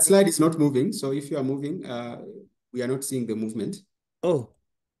 your slide is not moving. So if you are moving, we are not seeing the movement. Oh,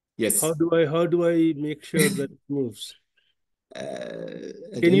 yes. How do I make sure that it moves?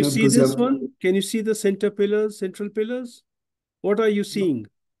 Can you see this one? Can you see the central pillars? What are you seeing?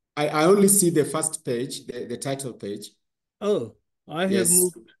 I only see the first page, the title page. Oh, I have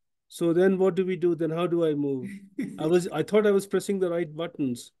moved. So then what do we do? Then how do I move? I thought I was pressing the right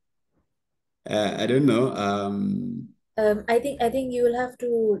buttons. I don't know. I think you will have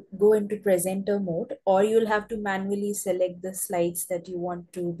to go into presenter mode, or you'll have to manually select the slides that you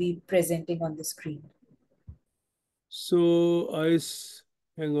want to be presenting on the screen. So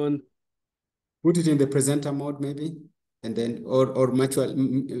hang on. Put it in the presenter mode, maybe, and then or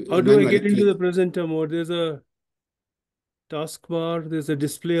How do I get into click. the presenter mode? There's a taskbar. There's a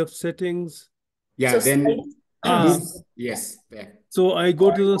display of settings. Yeah, So then yes, there. So I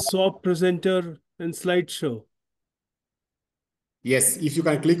go to the swap presenter and slideshow. Yes, if you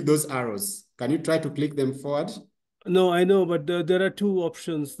can click those arrows, can you try to click them forward? No, I know, but there are two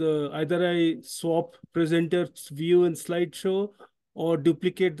options. Either I swap presenter view and slideshow or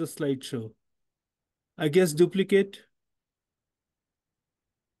duplicate the slideshow. I guess duplicate.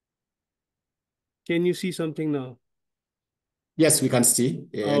 Can you see something now? Yes, we can see,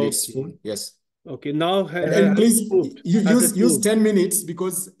 and it's Okay. yes. Okay, now And then please use 10 minutes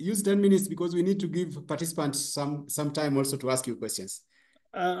because we need to give participants some time also to ask you questions.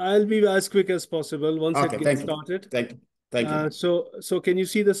 I'll be as quick as possible once it gets started. Thank you. So can you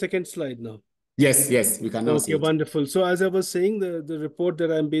see the second slide now? Yes, we can now see it. Wonderful. So as I was saying, the report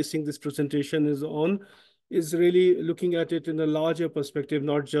that I'm basing this presentation is really looking at it in a larger perspective,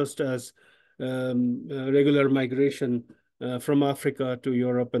 not just as regular migration from Africa to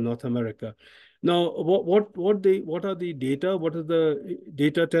Europe and North America. Now, what are the data? What are the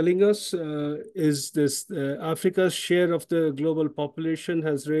data telling us? Is this Africa's share of the global population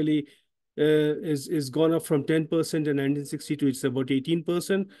has really is gone up from 10% in 1960 to it's about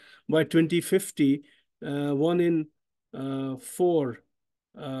 18%. By 2050, 1 in 4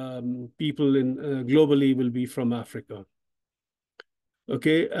 people globally will be from Africa.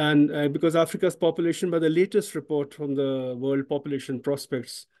 Okay, and because Africa's population, by the latest report from the World Population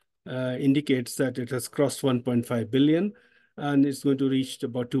Prospects, indicates that it has crossed 1.5 billion and it's going to reach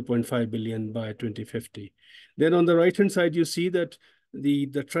about 2.5 billion by 2050. Then on the right-hand side, you see that the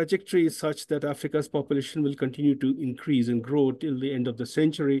trajectory is such that Africa's population will continue to increase and grow till the end of the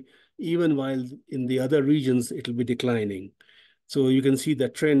century, even while in the other regions it will be declining. So you can see the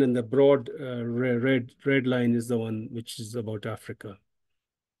trend, and the broad red line is the one which is about Africa.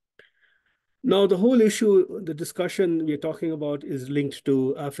 Now, the whole issue, the discussion we're talking about is linked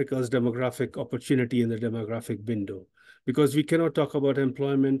to Africa's demographic opportunity and the demographic window, because we cannot talk about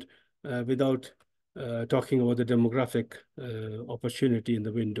employment without talking about the demographic opportunity in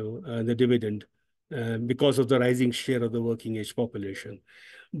the window, the dividend, because of the rising share of the working age population.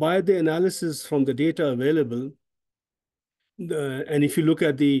 By the analysis from the data available, and if you look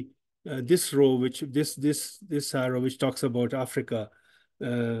at this row, which this arrow, which talks about Africa,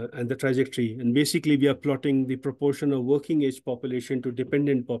 and the trajectory. And basically, we are plotting the proportion of working age population to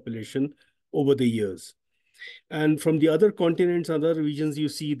dependent population over the years. And from the other continents, other regions, you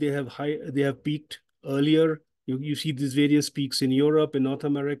see they have peaked earlier. You see these various peaks in Europe, in North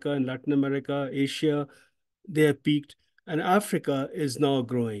America, in Latin America, Asia. They have peaked. And Africa is now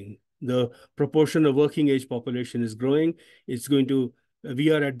growing. The proportion of working age population is growing.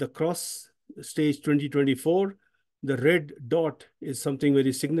 We are at the cross stage 2024. The red dot is something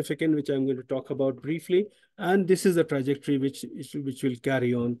very significant, which I'm going to talk about briefly. And this is a trajectory which will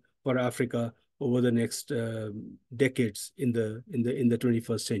carry on for Africa over the next decades in the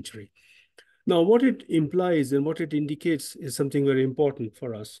 21st century. Now, what it implies and what it indicates is something very important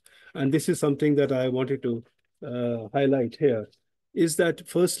for us. And this is something that I wanted to highlight here, is that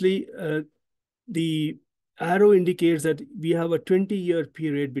firstly, the arrow indicates that we have a 20-year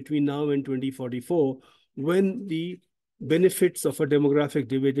period between now and 2044 when the benefits of a demographic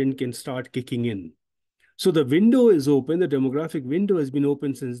dividend can start kicking in. So the window is open. The demographic window has been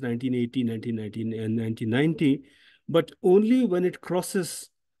open since 1980, 1990, and 1990, but only when it crosses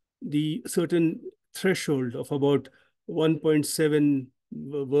the certain threshold of about 1.7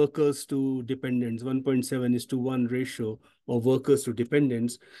 workers to dependents, 1.7:1 ratio of workers to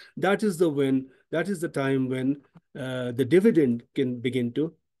dependents. That is the time when the dividend can begin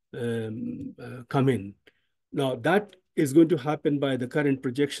to come in. Now, that is going to happen by the current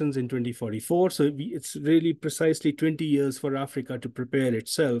projections in 2044. So it's really precisely 20 years for Africa to prepare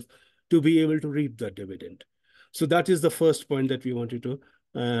itself to be able to reap that dividend. So that is the first point that we wanted to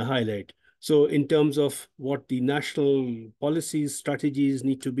highlight. So in terms of what the national policies, strategies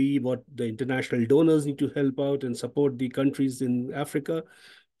need to be, what the international donors need to help out and support the countries in Africa,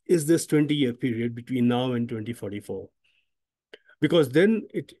 is this 20-year period between now and 2044. Because then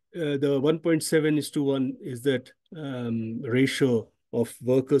the 1.7:1 is that ratio of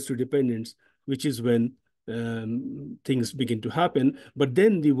workers to dependents, which is when things begin to happen. But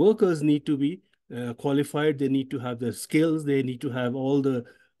then the workers need to be qualified. They need to have the skills. They need to have all the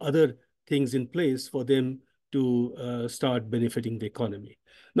other things in place for them to start benefiting the economy.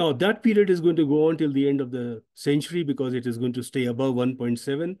 Now, that period is going to go on till the end of the century because it is going to stay above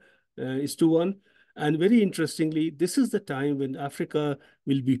 1.7:1. And very interestingly, this is the time when Africa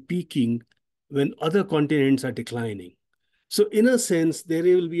will be peaking when other continents are declining. So in a sense, there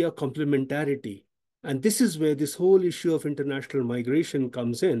will be a complementarity. And this is where this whole issue of international migration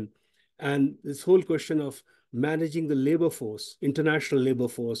comes in. And this whole question of managing the labor force, international labor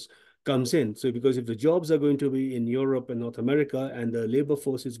force, comes in. So because if the jobs are going to be in Europe and North America, and the labor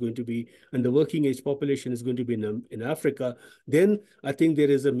force is going to be, and the working age population is going to be in Africa, then I think there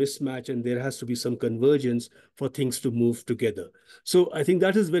is a mismatch and there has to be some convergence for things to move together. So I think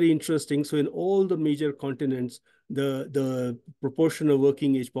that is very interesting. So in all the major continents, the proportion of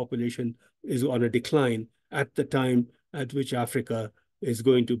working age population is on a decline at the time at which Africa is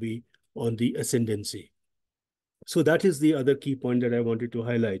going to be on the ascendancy. So that is the other key point that I wanted to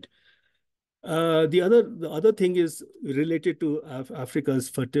highlight. The other thing is related to Africa's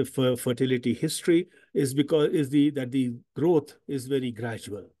fertility history is that the growth is very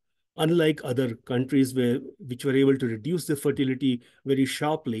gradual. Unlike other countries which were able to reduce the fertility very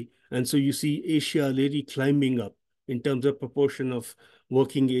sharply, and so you see Asia really climbing up in terms of proportion of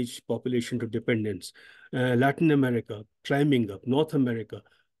working age population to dependents. Latin America climbing up, North America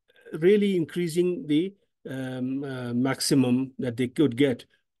really increasing the maximum that they could get.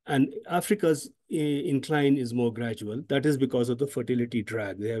 And Africa's incline is more gradual. That is because of the fertility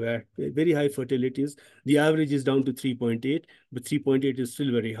drag. They have very high fertilities. The average is down to 3.8, but 3.8 is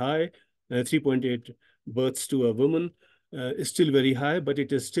still very high. 3.8 births to a woman is still very high, but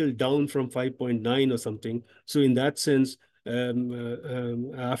it is still down from 5.9 or something. So in that sense,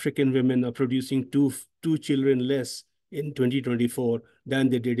 African women are producing two children less in 2024 than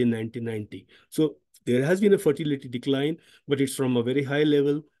they did in 1990. So there has been a fertility decline, but it's from a very high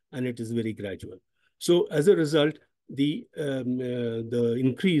level and it is very gradual. So as a result, the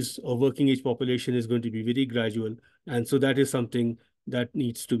increase of working age population is going to be very gradual. And so that is something that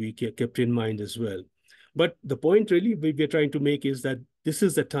needs to be kept in mind as well. But the point really we're trying to make is that this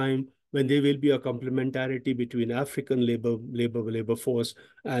is the time when there will be a complementarity between African labor force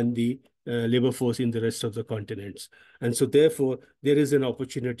and the labor force in the rest of the continents. And so therefore, there is an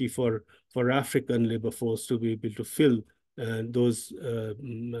opportunity for African labor force to be able to fill those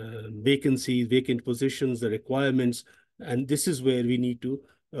vacancies, vacant positions, the requirements. And this is where we need to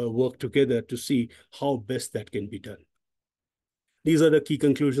work together to see how best that can be done. These are the key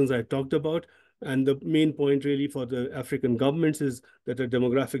conclusions I talked about. And the main point really for the African governments is that a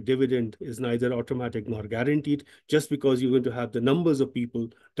demographic dividend is neither automatic nor guaranteed. Just because you're going to have the numbers of people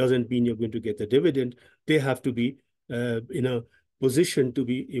doesn't mean you're going to get the dividend. They have to be in a position to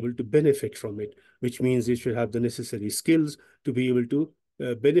be able to benefit from it, which means they should have the necessary skills to be able to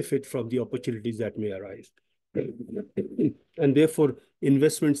benefit from the opportunities that may arise. And therefore,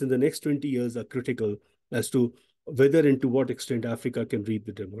 investments in the next 20 years are critical as to whether and to what extent Africa can reap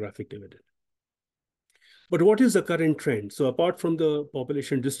the demographic dividend. But what is the current trend? So apart from the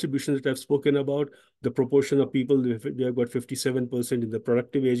population distribution that I've spoken about, the proportion of people, we have got 57% in the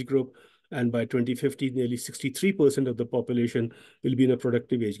productive age group, and by 2050, nearly 63% of the population will be in a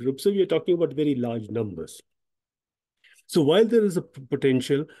productive age group. So we are talking about very large numbers. So while there is a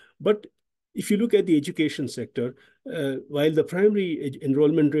potential, but if you look at the education sector, while the primary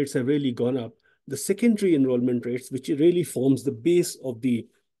enrollment rates have really gone up, the secondary enrollment rates, which really forms the base of the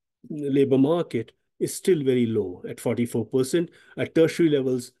labor market, is still very low at 44%. At tertiary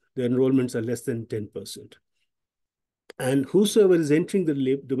levels, the enrollments are less than 10%. And whosoever is entering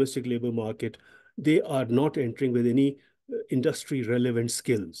the domestic labor market, they are not entering with any industry-relevant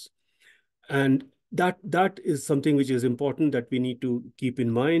skills. And that is something which is important that we need to keep in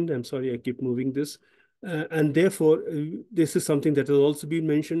mind. I'm sorry, I keep moving this. And therefore, this is something that has also been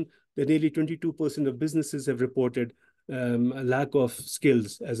mentioned, that nearly 22% of businesses have reported a lack of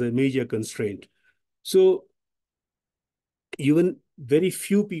skills as a major constraint. So even very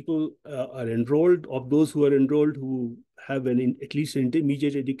few people are enrolled. Of those who are enrolled who have at least an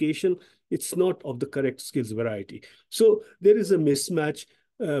intermediate education, it's not of the correct skills variety. So there is a mismatch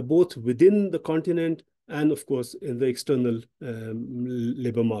both within the continent and, of course, in the external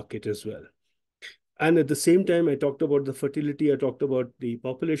labor market as well. And at the same time, I talked about the fertility, I talked about the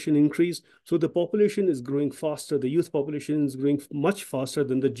population increase. So the population is growing faster, the youth population is growing much faster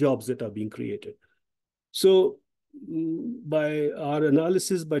than the jobs that are being created. So by our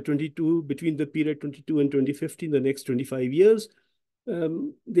analysis, between the period 22 and 2050, the next 25 years,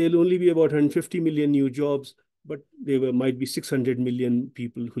 there'll only be about 150 million new jobs, but there might be 600 million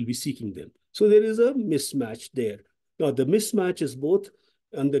people who will be seeking them. So there is a mismatch there. Now, the mismatch is both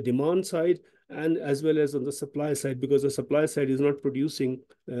on the demand side and as well as on the supply side, because the supply side is not producing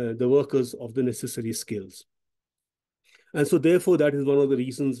the workers of the necessary skills. And so therefore, that is one of the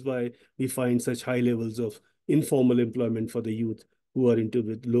reasons why we find such high levels of informal employment for the youth who are into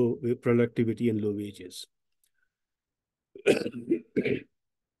with low productivity and low wages.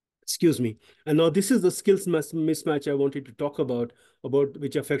 Excuse me. And now this is the skills mismatch I wanted to talk about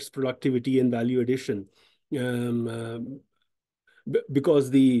which affects productivity and value addition.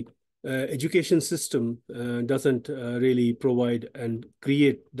 Because the education system doesn't really provide and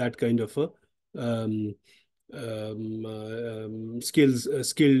create that kind of a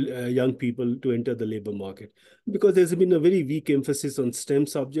skilled young people to enter the labor market, because there's been a very weak emphasis on STEM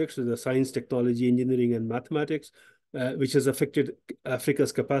subjects, the science, technology, engineering, and mathematics, which has affected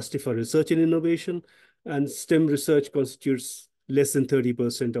Africa's capacity for research and innovation. And STEM research constitutes less than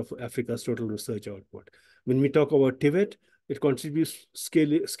 30% of Africa's total research output. When we talk about TVET, it contributes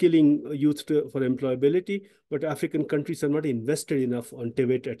skilling youth for employability, but African countries are not invested enough on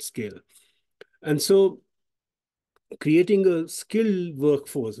TVET at scale. And so creating a skilled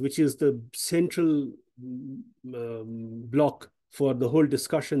workforce, which is the central block for the whole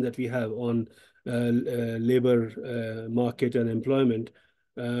discussion that we have on labor market and employment,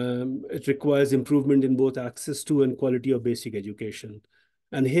 it requires improvement in both access to and quality of basic education.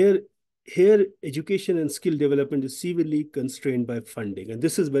 And here education and skill development is severely constrained by funding. And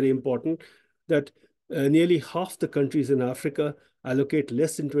this is very important, that nearly half the countries in Africa allocate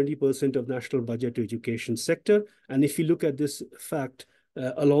less than 20% of national budget to education sector. And if you look at this fact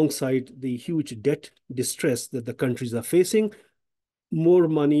alongside the huge debt distress that the countries are facing, more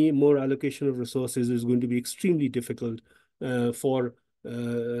money, more allocation of resources is going to be extremely difficult for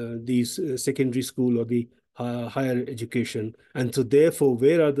these secondary school or the higher education. And so therefore,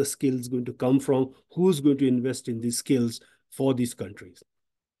 where are the skills going to come from? Who's going to invest in these skills for these countries?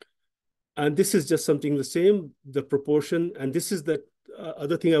 And this is just something the same, the proportion. And this is the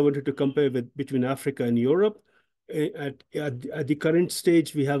other thing I wanted to compare with between Africa and Europe. At the current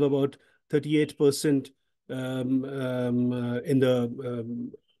stage, we have about 38% in the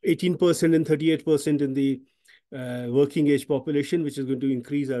 18% and 38% in the working age population, which is going to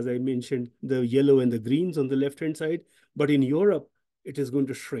increase, as I mentioned, the yellow and the greens on the left-hand side. But in Europe, it is going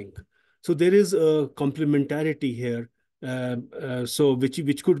to shrink. So there is a complementarity here, so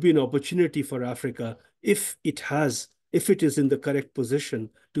which could be an opportunity for Africa if it is in the correct position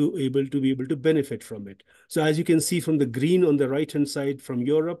to be able to benefit from it. So as you can see from the green on the right-hand side from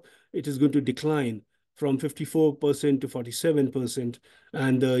Europe, it is going to decline from 54% to 47%,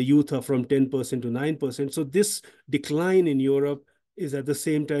 and the youth are from 10% to 9%. So this decline in Europe is at the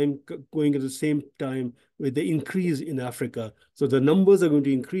same time going at the same time with the increase in Africa. So the numbers are going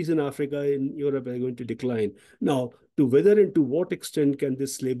to increase in Africa, in Europe are going to decline. Now, to whether and to what extent can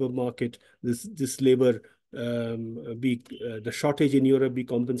this labor market, this labor the shortage in Europe be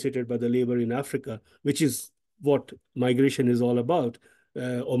compensated by the labor in Africa, which is what migration is all about,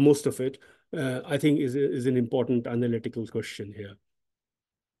 or most of it, I think is an important analytical question here.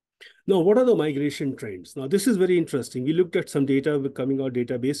 Now, what are the migration trends? Now, this is very interesting. We looked at some data coming out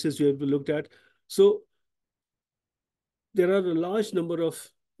databases we have looked at. So there are a large number of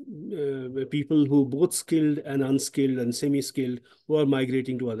people who both skilled and unskilled and semi-skilled who are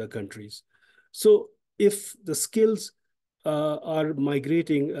migrating to other countries. So if the skills are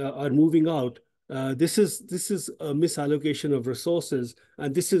migrating, are moving out, this is a misallocation of resources,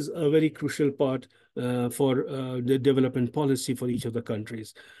 and this is a very crucial part for the development policy for each of the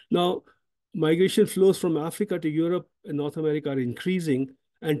countries. Now, migration flows from Africa to Europe and North America are increasing,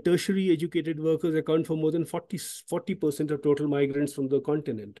 and tertiary educated workers account for more than 40% of total migrants from the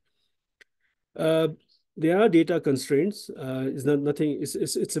continent. There are data constraints.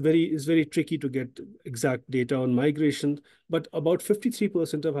 It's very tricky to get exact data on migration, but about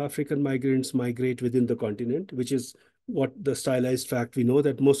 53% of African migrants migrate within the continent, which is what the stylized fact we know,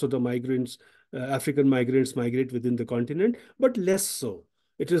 that most of the migrants, African migrants, migrate within the continent, but less so.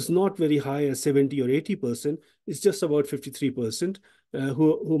 It is not very high as 70 or 80%. It's just about 53%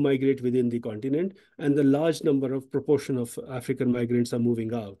 who migrate within the continent, and the large number of proportion of African migrants are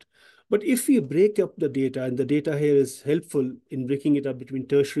moving out. But if we break up the data, and the data here is helpful in breaking it up between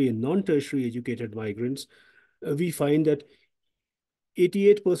tertiary and non-tertiary educated migrants, we find that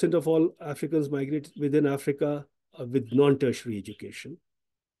 88% of all Africans migrate within Africa with non-tertiary education,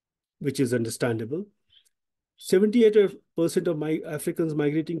 which is understandable. 78% of Africans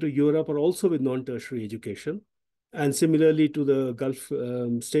migrating to Europe are also with non-tertiary education, and similarly to the Gulf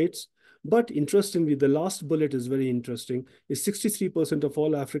states. But interestingly, the last bullet is very interesting, is 63% of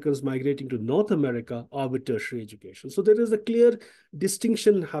all Africans migrating to North America are with tertiary education. So there is a clear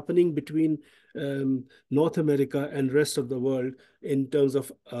distinction happening between North America and rest of the world in terms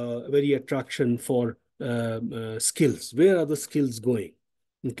of very attraction for skills. Where are the skills going?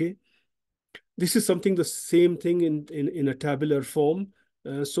 Okay. This is something, the same thing in a tabular form.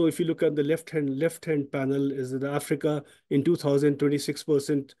 So if you look at the left-hand panel, is that Africa in 2000,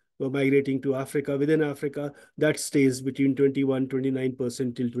 26% were migrating to Africa. Within Africa, that stays between 21,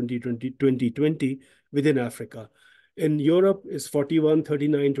 29% till 2020 within Africa. In Europe is 41,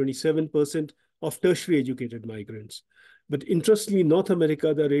 39, 27% of tertiary educated migrants. But interestingly, North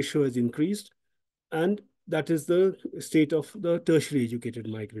America, the ratio has increased, and that is the state of the tertiary educated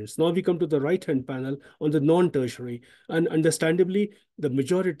migrants. Now we come to the right-hand panel on the non-tertiary, and understandably, the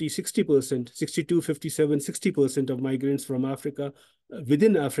majority, 60%, 62, 57, 60% of migrants from Africa,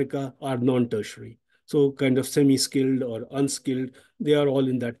 within Africa, are non-tertiary. So kind of semi-skilled or unskilled, they are all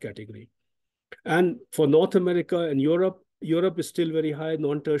in that category. And for North America and Europe, Europe is still very high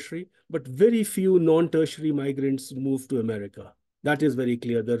non-tertiary, but very few non-tertiary migrants move to America. That is very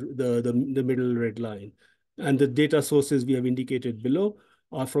clear, the middle red line. And the data sources we have indicated below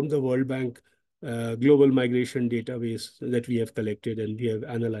are from the World Bank Global Migration Database that we have collected and we have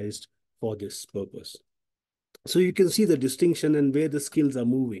analyzed for this purpose. So you can see the distinction and where the skills are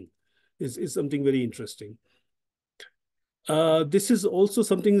moving is something very interesting. This is also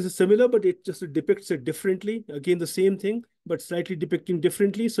something similar, but it just depicts it differently. Again, the same thing, but slightly depicting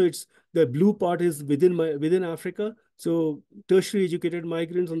differently. So it's the blue part is within Africa. So tertiary educated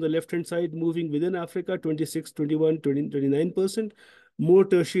migrants on the left-hand side moving within Africa, 26, 21, 20, 29%. More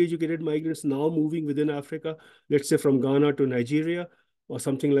tertiary educated migrants now moving within Africa, let's say from Ghana to Nigeria or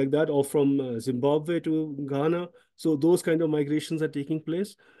something like that, or from Zimbabwe to Ghana. So those kind of migrations are taking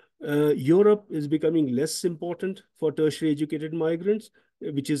place. Europe is becoming less important for tertiary educated migrants,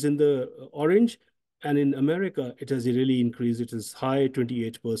 which is in the orange. And in America, it has really increased. It is high,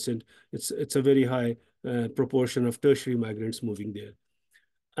 28%. It's a very high proportion of tertiary migrants moving there.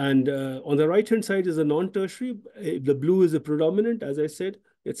 And on the right-hand side is a non-tertiary. The blue is the predominant, as I said.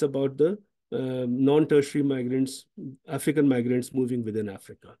 It's about the non-tertiary migrants, African migrants moving within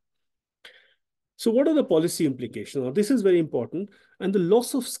Africa. So what are the policy implications? Now, this is very important. And the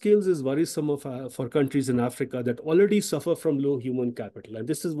loss of skills is worrisome for countries in Africa that already suffer from low human capital. And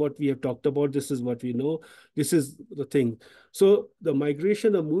this is what we have talked about. This is what we know. This is the thing. So the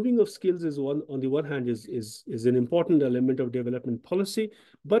migration or moving of skills is on the one hand is an important element of development policy.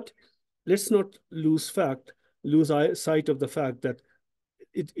 But let's not lose sight of the fact that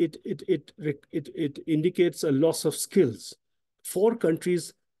it indicates a loss of skills for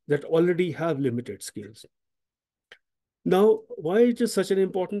countries that already have limited skills. Now, why it is such an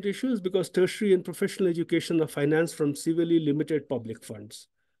important issue is because tertiary and professional education are financed from severely limited public funds,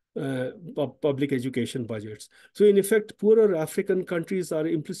 public education budgets. So in effect, poorer African countries are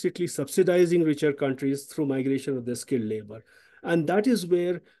implicitly subsidizing richer countries through migration of their skilled labor. And that is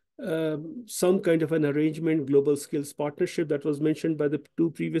where some kind of an arrangement, global skills partnership that was mentioned by the two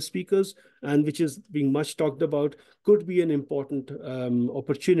previous speakers, and which is being much talked about, could be an important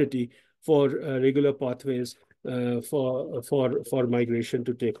opportunity for regular pathways for migration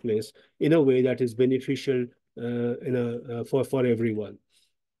to take place in a way that is beneficial for everyone.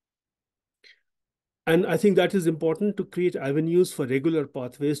 And I think that is important to create avenues for regular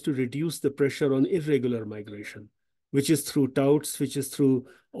pathways to reduce the pressure on irregular migration, which is through touts, which is through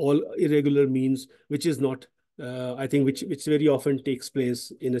all irregular means, which is not, I think, which very often takes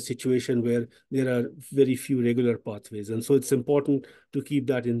place in a situation where there are very few regular pathways. And so it's important to keep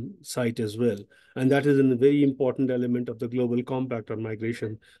that in sight as well. And that is a very important element of the global compact on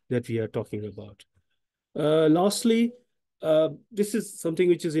migration that we are talking about. Lastly, this is something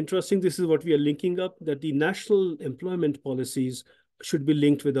which is interesting. This is what we are linking up, that the national employment policies should be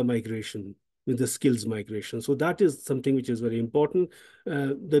linked with the migration, with the skills migration. So that is something which is very important.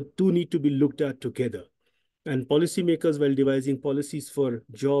 The two need to be looked at together. And policymakers, while devising policies for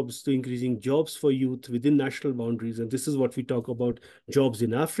jobs, to increasing jobs for youth within national boundaries, and this is what we talk about jobs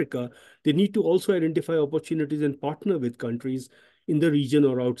in Africa, they need to also identify opportunities and partner with countries in the region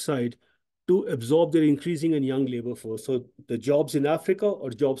or outside to absorb their increasing and young labor force. So the jobs in Africa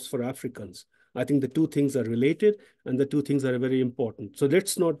or jobs for Africans. I think the two things are related and the two things are very important. So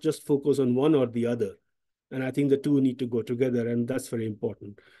let's not just focus on one or the other. And I think the two need to go together, and that's very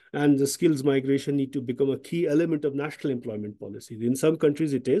important. And the skills migration need to become a key element of national employment policy. In some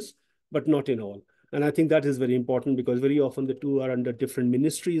countries it is, but not in all. And I think that is very important because very often the two are under different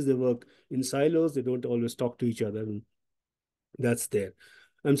ministries. They work in silos. They don't always talk to each other. And that's there.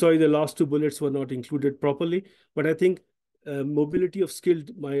 I'm sorry, the last two bullets were not included properly, but I think mobility of skilled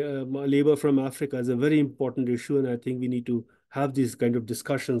labor from Africa is a very important issue. And I think we need to have these kind of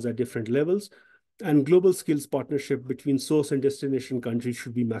discussions at different levels. And global skills partnership between source and destination countries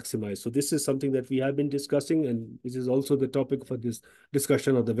should be maximized. So this is something that we have been discussing, and this is also the topic for this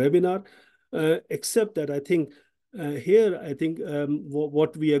discussion of the webinar. Except that I think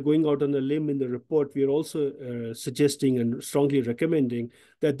what we are going out on a limb in the report, we are also suggesting and strongly recommending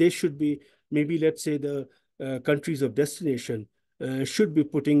that they should be, maybe let's say the countries of destination should be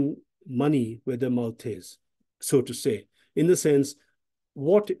putting money where their mouth is, so to say, in the sense,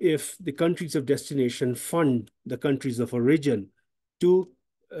 what if the countries of destination fund the countries of origin to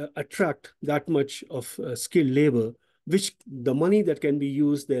attract that much of skilled labor, which the money that can be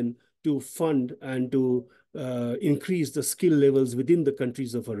used then to fund and to increase the skill levels within the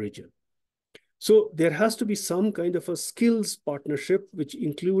countries of origin. So there has to be some kind of a skills partnership, which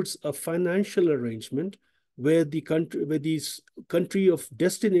includes a financial arrangement where the country of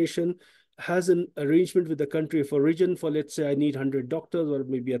destination has an arrangement with the country of origin for, let's say, I need 100 doctors or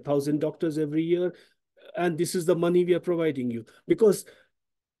maybe 1,000 doctors every year, and this is the money we are providing you. Because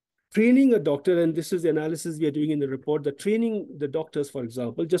training a doctor, and this is the analysis we are doing in the report, that training the doctors, for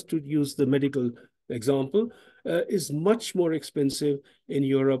example, just to use the medical example, is much more expensive in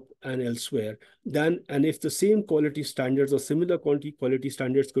Europe and elsewhere and if the same quality standards or similar quality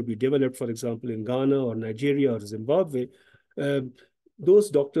standards could be developed, for example, in Ghana or Nigeria or Zimbabwe, those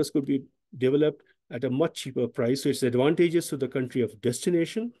doctors could be developed at a much cheaper price. So it's advantageous to the country of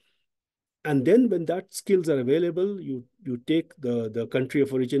destination. And then when that skills are available, you take the country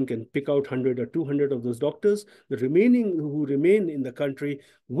of origin can pick out 100 or 200 of those doctors. The remaining who remain in the country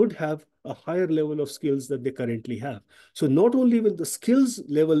would have a higher level of skills that they currently have. So not only will the skills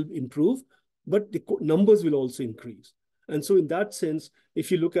level improve, but the numbers will also increase. And so in that sense,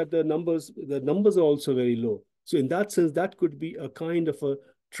 if you look at the numbers are also very low. So in that sense, that could be a kind of a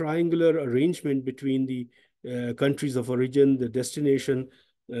triangular arrangement between the countries of origin, the destination,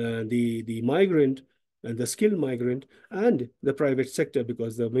 the migrant and the skilled migrant, and the private sector,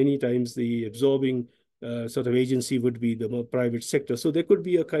 because many times the absorbing sort of agency would be the private sector. So there could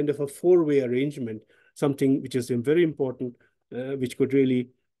be a kind of a four-way arrangement, something which is very important, which could really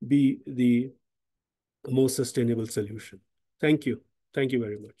be the most sustainable solution. Thank you. Thank you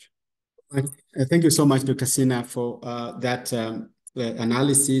very much. Thank you so much, Dr. Sina, for that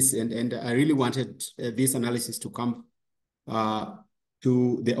analysis. And I really wanted this analysis to come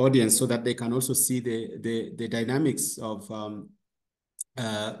to the audience so that they can also see the dynamics of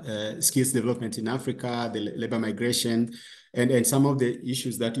skills development in Africa, the labor migration, and some of the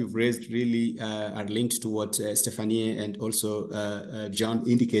issues that you've raised really are linked to what Stephanie and also John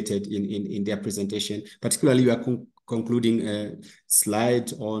indicated in their presentation. Particularly, we are concluding a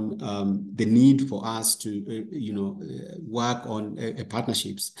slide on the need for us to, work on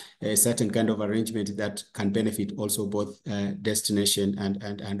partnerships, a certain kind of arrangement that can benefit also both destination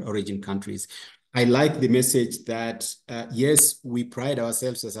and origin countries. I like the message that, yes, we pride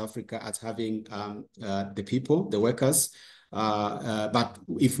ourselves as Africa as having the people, the workers, but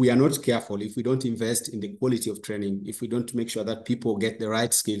if we are not careful, if we don't invest in the quality of training, if we don't make sure that people get the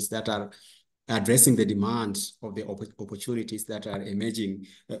right skills that are addressing the demands of the opportunities that are emerging,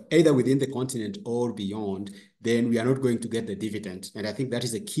 either within the continent or beyond, then we are not going to get the dividend. And I think that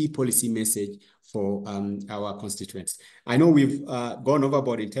is a key policy message for our constituents. I know we've gone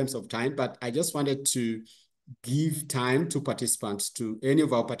overboard in terms of time, but I just wanted to give time to participants, to any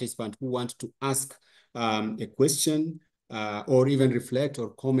of our participants who want to ask a question or even reflect or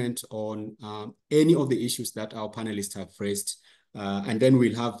comment on any of the issues that our panelists have raised. And then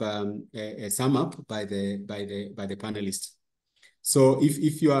we'll have a sum up by the panelists. So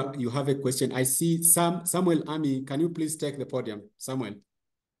if you have a question, I see Samuel Ami. Can you please take the podium, Samuel?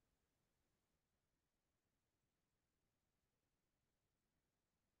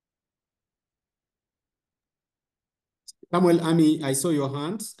 Samuel Ami, I saw your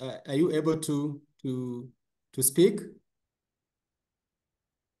hand. Are you able to speak?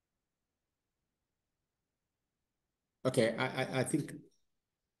 Okay, I think.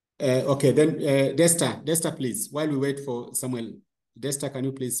 Okay, then Desta, please. While we wait for Samuel, Desta, can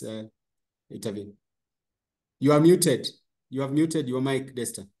you please intervene? You are muted. You have muted your mic,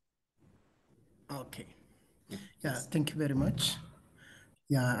 Desta. Okay. Yeah, thank you very much.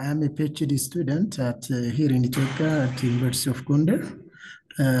 Yeah, I am a PhD student here in Ethiopia at the University of Gondar.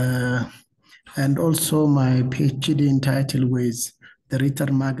 And also my PhD entitled with the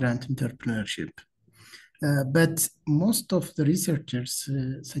return migrant entrepreneurship. But most of the researchers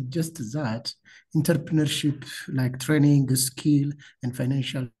suggest that entrepreneurship, like training, skill, and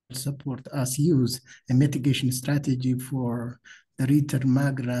financial support, as used a mitigation strategy for the return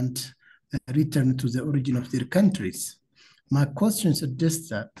migrant return to the origin of their countries. My question suggests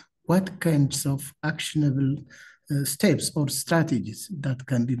that what kinds of actionable steps or strategies that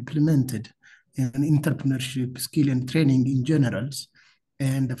can be implemented in entrepreneurship, skill and training in general,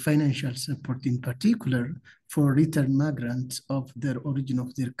 and financial support in particular for return migrants of their origin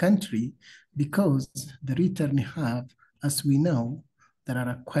of their country, because the return have, as we know, there are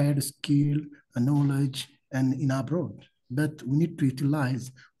acquired skill and knowledge and in abroad. But we need to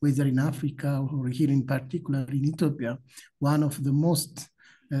utilize, whether in Africa or here in particular in Ethiopia, one of the most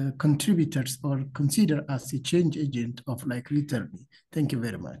contributors or considered as a change agent of like returning. Thank you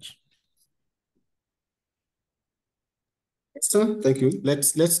very much. Excellent, thank you.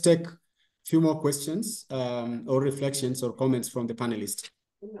 Let's take a few more questions or reflections or comments from the panelists.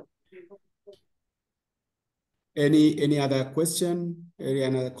 Any other question? Any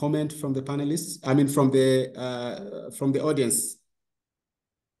other comment from the panelists? I mean, from the audience.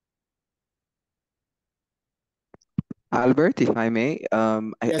 Albert, if I may, Yes, I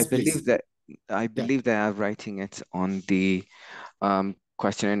believe please. that they are writing it on the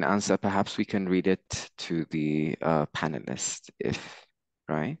question and answer. Perhaps we can read it to the panelists,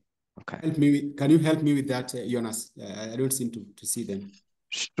 right? Okay. Can you help me with that, Jonas? I don't seem to see them.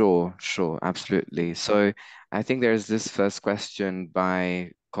 Sure, absolutely. So I think there's this first question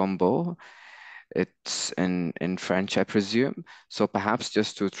by Combo. It's in French, I presume. So perhaps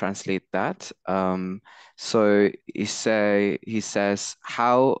just to translate that. So he says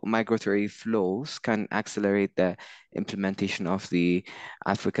how migratory flows can accelerate the implementation of the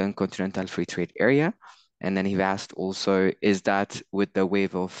African Continental Free Trade Area. And then he asked also, is that with the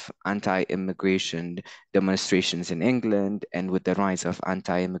wave of anti-immigration demonstrations in England and with the rise of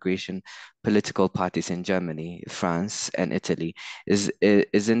anti-immigration political parties in Germany, France, and Italy,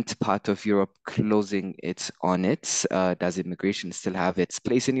 isn't part of Europe closing on its? Does immigration still have its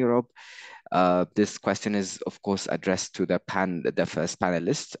place in Europe? This question is, of course, addressed to the first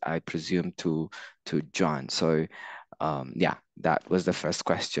panelist, I presume to John. So yeah, that was the first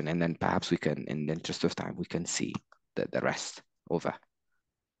question. And then perhaps we can, in the interest of time, we can see the rest. Over.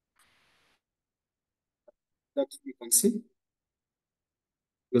 That we can see,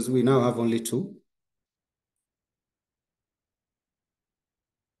 because we now have only two.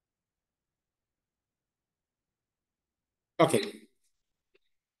 Okay.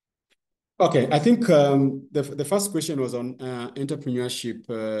 Okay, I think the first question was on entrepreneurship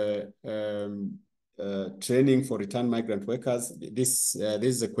training for return migrant workers. This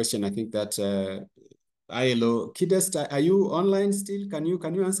is a question I think that ILO, Kidest, are you online still? Can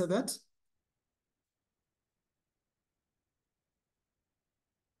you answer that?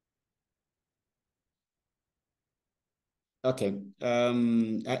 Okay.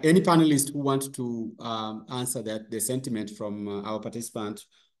 Any panelists who want to answer the sentiment from our participant,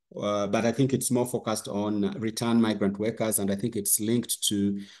 but I think it's more focused on return migrant workers, and I think it's linked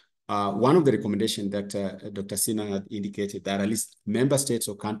to one of the recommendations that Dr. Sina had indicated, that at least member states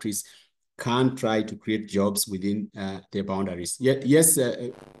or countries can try to create jobs within their boundaries. Yes,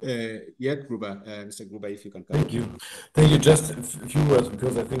 Gruber, Mr. Gruber, if you can come. Thank you. Just a few words,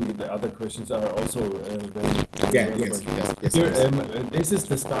 because I think the other questions are also very relevant. Yes. This is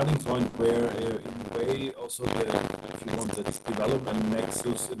the starting point where, in a way, also if you want, the development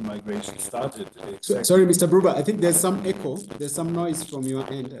nexus in migration started. Sorry, Mr. Gruber, I think there's some echo. There's some noise from your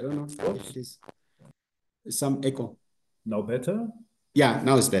end. I don't know if it is. Some echo. Now better? Yeah,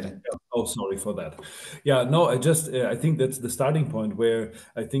 now it's better. Oh, sorry for that. Yeah, no, I think that's the starting point where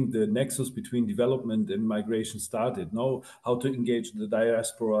I think the nexus between development and migration started. Know how to engage the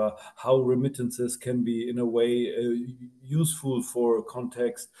diaspora, how remittances can be in a way useful for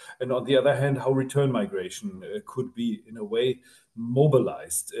context, and on the other hand, how return migration could be in a way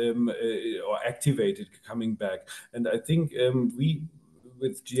mobilized or activated coming back. And I think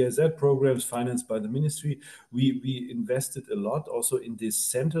with GIZ programs financed by the ministry, we invested a lot also in these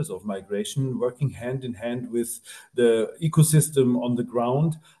centers of migration, working hand in hand with the ecosystem on the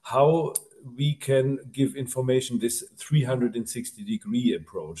ground, how we can give information, this 360-degree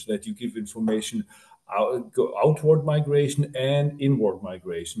approach, that you give information outward migration and inward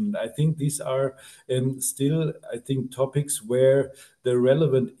migration. I think these are still, I think, topics where the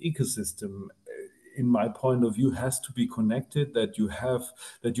relevant ecosystem, in my point of view, has to be connected, that you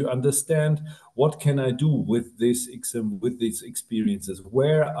understand what can I do with these experiences,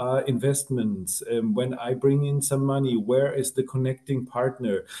 where are investments, when I bring in some money, where is the connecting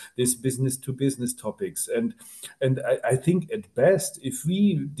partner, this business to business topics. And I think at best, if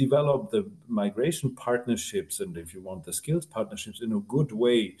we develop the migration partnerships, and if you want the skills partnerships in a good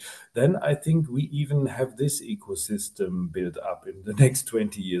way, then I think we even have this ecosystem built up in the next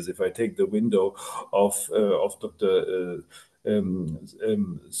 20 years. If I take the window of Dr.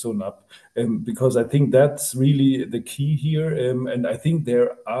 Sonab, because I think that's really the key here. And I think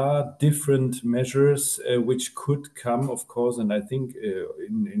there are different measures which could come, of course. And I think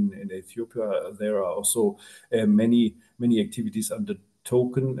in Ethiopia, there are also many activities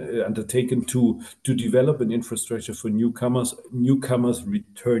undertaken to develop an infrastructure for newcomers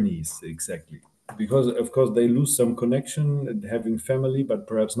returnees, exactly. Because of course they lose some connection and having family, but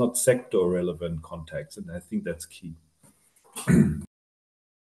perhaps not sector relevant contacts. And I think that's key.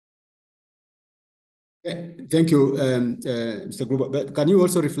 Thank you, Mr. Gruber. But can you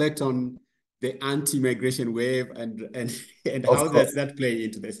also reflect on the anti-migration wave and how does that play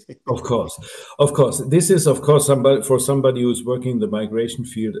into this? Of course. This is, of course, somebody who's working in the migration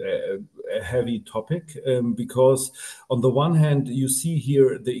field, a heavy topic, because on the one hand, you see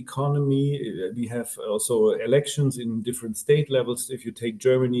here the economy. We have also elections in different state levels. If you take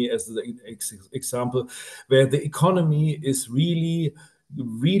Germany as the example, where the economy is really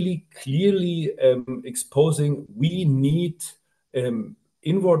clearly exposing we need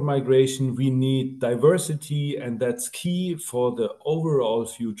inward migration, we need diversity, and that's key for the overall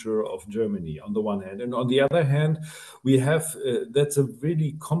future of Germany on the one hand. And on the other hand, we have, that's a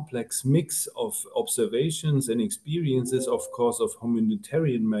really complex mix of observations and experiences, of course, of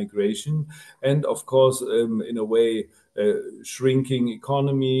humanitarian migration, and of course, in a way, shrinking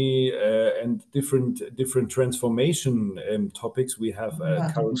economy and different transformation topics we have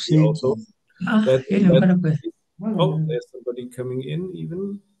currently also. Oh, there's somebody coming in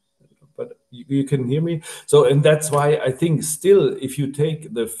even, but you can hear me. So, and that's why I think still, if you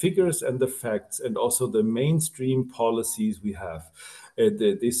take the figures and the facts and also the mainstream policies we have,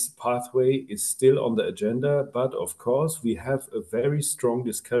 this pathway is still on the agenda. But of course, we have a very strong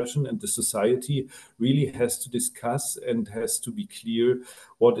discussion, and the society really has to discuss and has to be clear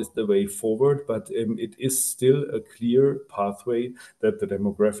what is the way forward. But it is still a clear pathway that the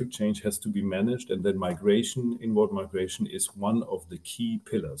demographic change has to be managed, and then migration, inward migration, is one of the key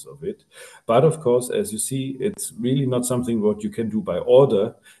pillars of it. But of course, as you see, it's really not something what you can do by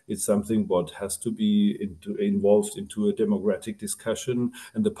order. It's something what has to be involved into a democratic discussion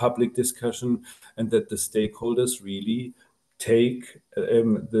and the public discussion, and that the stakeholders really take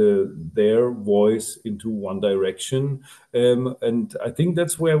their voice into one direction. And I think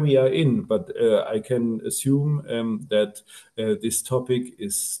that's where we are in. But I can assume that this topic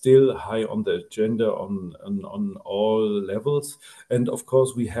is still high on the agenda on all levels. And of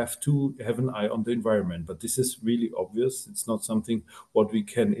course, we have to have an eye on the environment. But this is really obvious. It's not something what we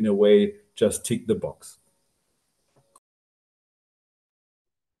can, in a way, just tick the box.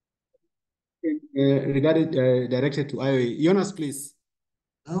 Regarding directed to IOE. Jonas, please.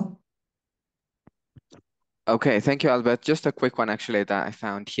 Oh. Okay, thank you, Albert. Just a quick one actually that I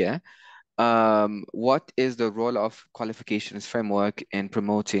found here. What is the role of qualifications framework in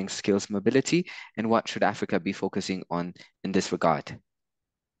promoting skills mobility, and what should Africa be focusing on in this regard?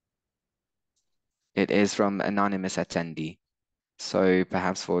 It is from anonymous attendee. So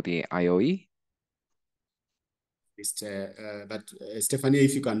perhaps for the IOE. But Stephanie,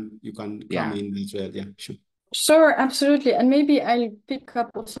 if you can come in as well. Yeah, sure. Sure, absolutely. And maybe I'll pick up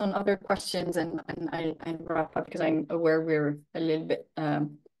also on other questions and I'll wrap up because I'm aware we're a little bit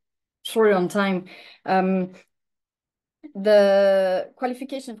short on time. The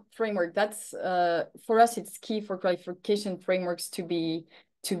qualification framework, that's for us, it's key for qualification frameworks to be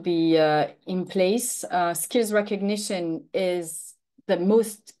in place. Skills recognition is the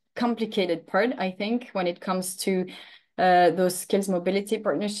most complicated part, I think, when it comes to those skills mobility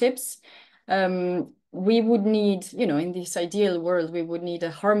partnerships. We would need, in this ideal world, we would need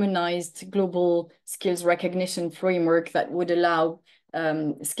a harmonized global skills recognition framework that would allow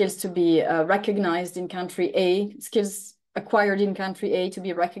skills to be recognized in country A, skills acquired in country A to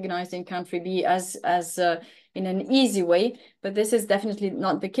be recognized in country B as in an easy way. But this is definitely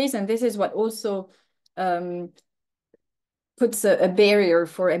not the case. And this is what also puts a barrier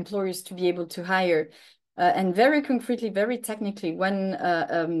for employers to be able to hire. And very concretely, very technically, when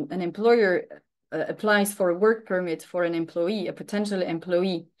an employer applies for a work permit for an employee, a potential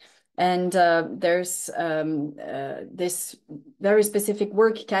employee, and there's this very specific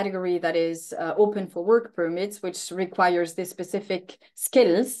work category that is open for work permits, which requires this specific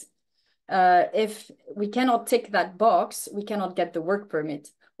skills. If we cannot tick that box, we cannot get the work permit.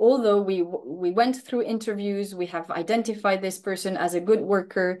 Although we went through interviews, we have identified this person as a good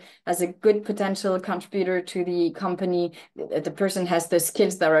worker, as a good potential contributor to the company. The person has the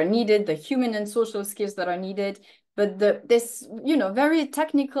skills that are needed, the human and social skills that are needed. But this very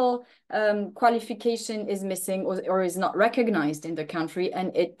technical qualification is missing or is not recognized in the country,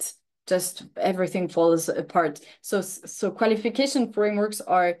 and it just everything falls apart. So qualification frameworks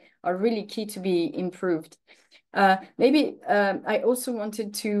are really key to be improved. Maybe I also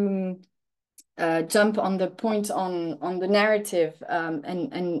wanted to jump on the point on the narrative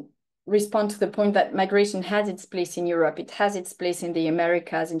and respond to the point that migration has its place in Europe. It has its place in the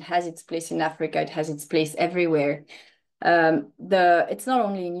Americas. It has its place in Africa. It has its place everywhere. It's not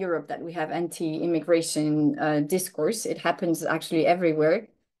only in Europe that we have anti-immigration discourse. It happens actually everywhere.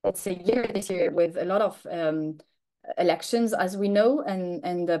 It's a year this year with a lot of elections, as we know,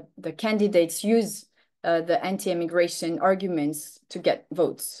 and the candidates use the anti-immigration arguments to get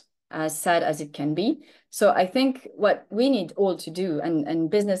votes, as sad as it can be. So I think what we need all to do,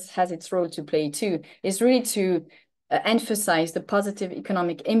 and business has its role to play too, is really to emphasize the positive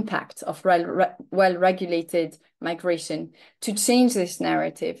economic impact of well-regulated migration, to change this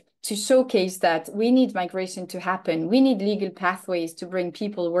narrative, to showcase that we need migration to happen. We need legal pathways to bring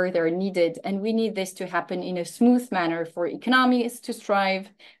people where they're needed, and we need this to happen in a smooth manner for economies to strive,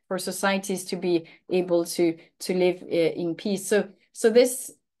 for societies to be able to live in peace. So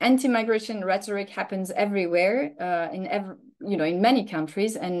this anti-migration rhetoric happens everywhere, in many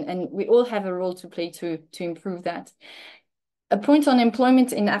countries, and we all have a role to play to improve that. A point on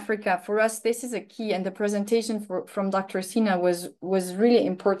employment in Africa, for us, this is a key, and the presentation from Dr. Sina was really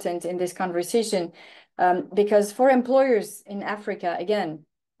important in this conversation, because for employers in Africa, again,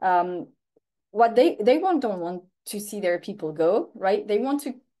 what they don't want to see their people go, right? They want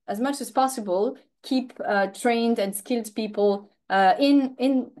to, as much as possible, keep trained and skilled people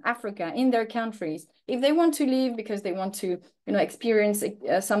in Africa, in their countries. If they want to leave because they want to, experience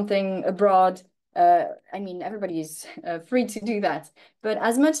something abroad, I mean, everybody is free to do that. But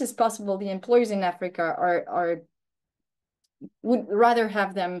as much as possible, the employers in Africa would rather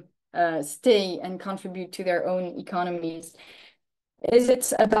have them stay and contribute to their own economies. Is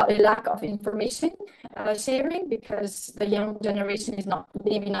it about a lack of information sharing, because the young generation is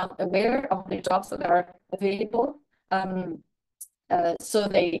maybe not aware of the jobs that are available? So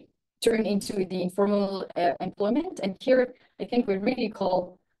they turn into the informal employment. And here, I think we really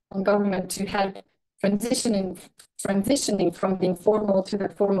call on government to help transitioning from the informal to the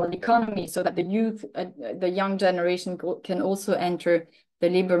formal economy, so that the youth, the young generation can also enter the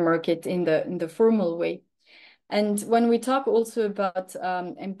labor market in the formal way. And when we talk also about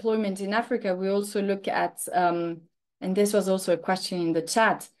employment in Africa, we also look at, and this was also a question in the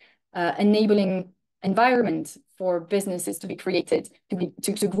chat, enabling environment for businesses to be created,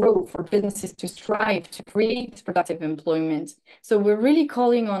 to grow, for businesses to strive, to create productive employment. So we're really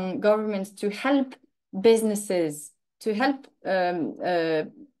calling on governments to help businesses,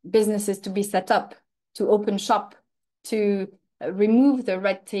 businesses to be set up, to open shop, to remove the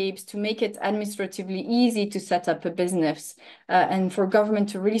red tapes, to make it administratively easy to set up a business, and for government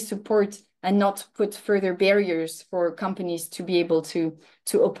to really support and not put further barriers for companies to be able to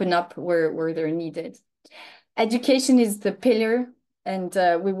open up where they're needed. Education is the pillar, and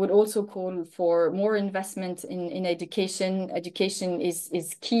we would also call for more investment in education. Education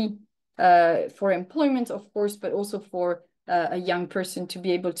is key for employment, of course, but also for a young person to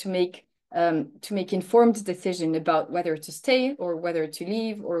be able to make informed decision about whether to stay or whether to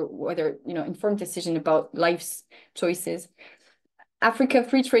leave, or whether, informed decision about life's choices. Africa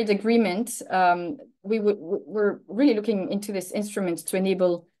Free Trade Agreement, we're really looking into this instrument to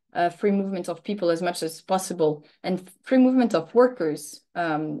enable free movement of people as much as possible, and free movement of workers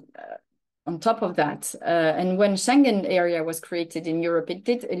on top of that. And when Schengen area was created in Europe, it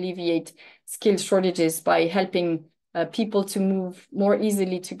did alleviate skill shortages by helping people to move more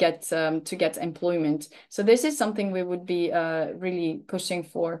easily to get employment. So this is something we would be really pushing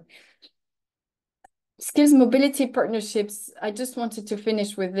for. Skills mobility partnerships, I just wanted to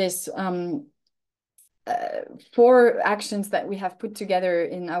finish with this. 4 actions that we have put together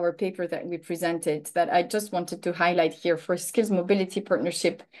in our paper that we presented, that I just wanted to highlight here. For skills mobility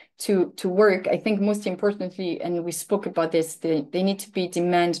partnership to work, I think most importantly, and we spoke about this, they need to be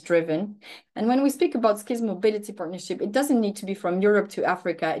demand driven. And when we speak about skills mobility partnership, it doesn't need to be from Europe to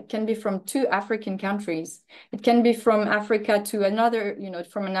Africa. It can be from 2 African countries. It can be from Africa to another,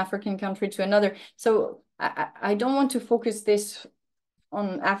 from an African country to another. So I don't want to focus this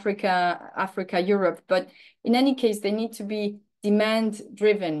on Africa, Europe, but in any case, they need to be demand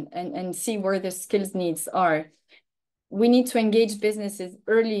driven and see where the skills needs are. We need to engage businesses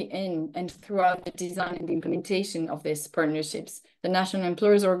early in and throughout the design and the implementation of these partnerships. The national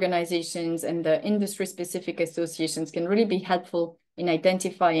employers organizations and the industry specific associations can really be helpful in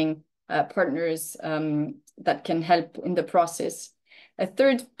identifying partners that can help in the process. A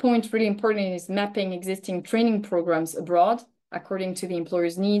third point really important is mapping existing training programs abroad according to the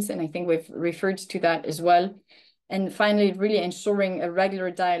employer's needs. And I think we've referred to that as well. And finally, really ensuring a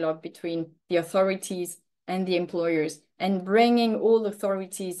regular dialogue between the authorities and the employers, and bringing all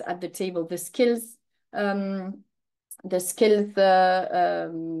authorities at the table, the skills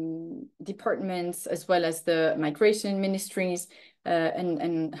departments, as well as the migration ministries.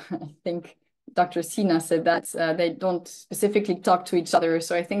 And I think Dr. Sina said that they don't specifically talk to each other.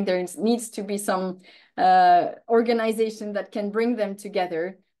 So I think there needs to be some organization that can bring them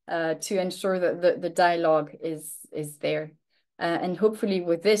together to ensure that the dialogue is there. And hopefully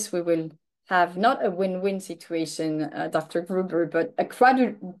with this, we will have not a win-win situation, Dr. Gruber, but a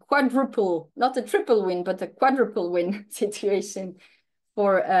quadruple, not a triple win, but a quadruple win situation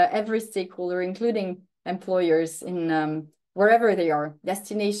for every stakeholder, including employers in wherever they are,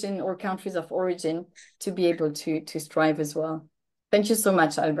 destination or countries of origin, to be able to strive as well. Thank you so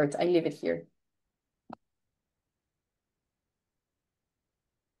much, Albert. I leave it here.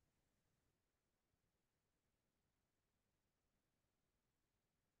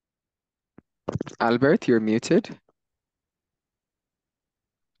 Albert, you're muted.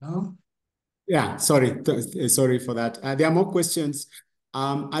 No? Yeah, sorry for that. There are more questions.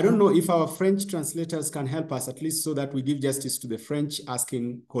 I don't know if our French translators can help us, at least so that we give justice to the French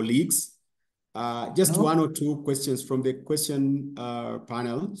asking colleagues. Just one or two questions from the question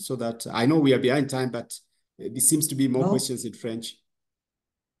panel, so that I know we are behind time, but there seems to be more questions in French.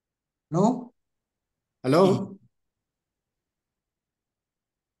 No? Hello?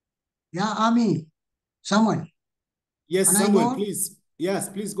 Yeah, Ami, someone. Yes, Can Samuel, please. Yes,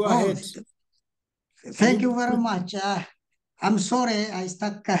 please go ahead. Thank you very much. I'm sorry, I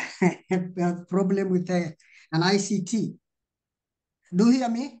stuck a problem with an ICT. Do you hear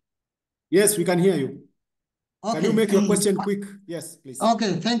me? Yes, we can hear you. Okay. Can you make your question quick? Yes, please.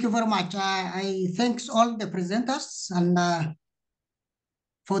 Okay, thank you very much. I thanks all the presenters and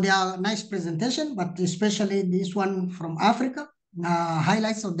for their nice presentation, but especially this one from Africa,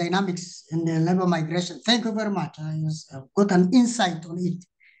 highlights of dynamics in the labor migration. Thank you very much. I got an insight on it.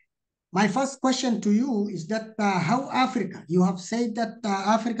 My first question to you is that how Africa, you have said that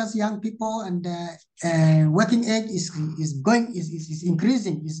Africa's young people and working age is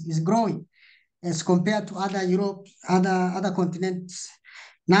increasing, is growing as compared to other Europe, other continents.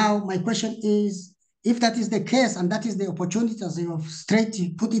 Now, my question is, if that is the case and that is the opportunity, as you have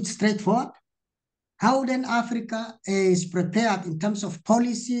put it straightforward, how then Africa is prepared in terms of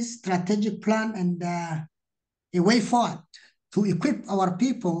policies, strategic plan, and a way forward to equip our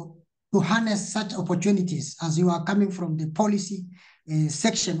people to harness such opportunities as you are coming from the policy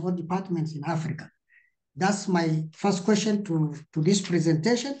section or departments in Africa? That's my first question to this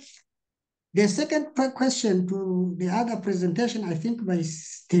presentation. The second question to the other presentation, I think by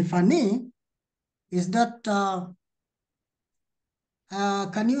Stephanie, is that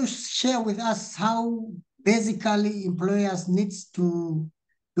can you share with us how basically employers needs to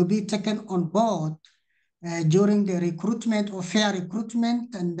be taken on board during the recruitment or fair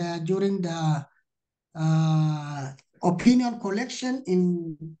recruitment and during the opinion collection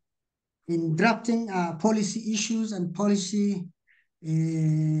in drafting policy issues and policy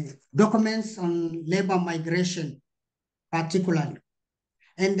documents on labor migration particularly.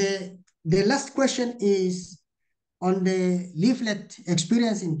 And the last question is on the leaflet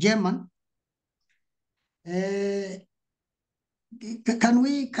experience in German. Can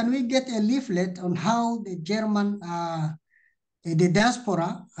we get a leaflet on how the German, the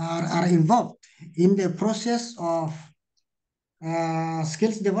diaspora are involved in the process of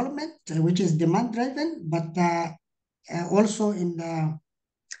skills development, which is demand driven, but also in the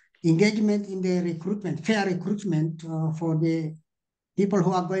engagement in the recruitment, fair recruitment for the people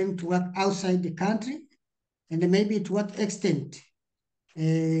who are going to work outside the country, and maybe to what extent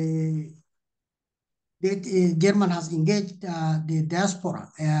that German has engaged the diaspora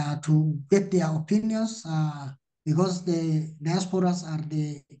to get their opinions because the diasporas are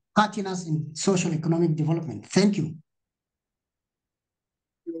the partners in social economic development. Thank you.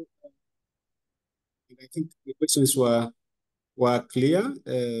 I think the questions were clear.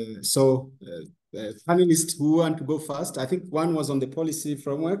 Panelists who want to go first, I think one was on the policy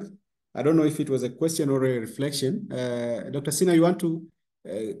framework. I don't know if it was a question or a reflection. Dr. Sina, you want to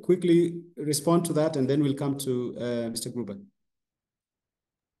quickly respond to that, and then we'll come to Mr. Gruber.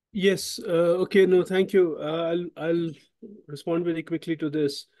 Yes. Okay. No, thank you. I'll respond very quickly to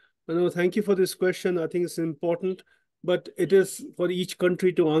this. No, thank you for this question. I think it's important, but it is for each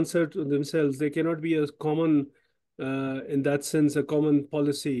country to answer to themselves. There cannot be a common, in that sense, a common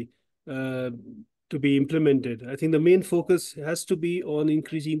policy to be implemented. I think the main focus has to be on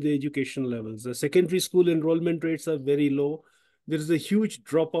increasing the education levels. The secondary school enrollment rates are very low. there is a huge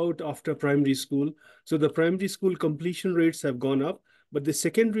dropout after primary school. So the primary school completion rates have gone up, but the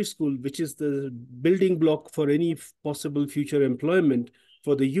secondary school, which is the building block for any possible future employment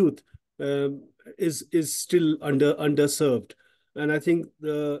for the youth, is still underserved. And I think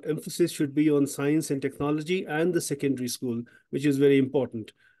the emphasis should be on science and technology and the secondary school, which is very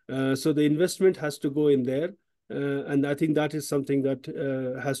important. So the investment has to go in there. And I think that is something that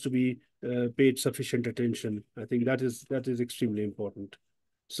has to be paid sufficient attention. I think that is extremely important.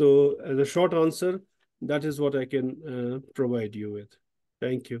 So as a short answer, that is what I can provide you with.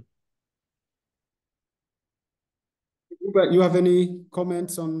 Thank you. You have any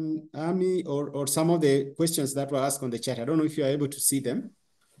comments on AMI or some of the questions that were asked on the chat? I don't know if you are able to see them.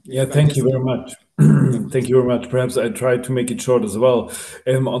 Yeah, thank you very much. Thank you very much. Perhaps I try to make it short as well.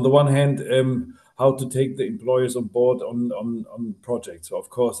 On the one hand, how to take the employers on board on projects. So of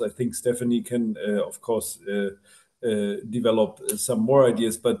course, I think Stephanie can, of course, develop some more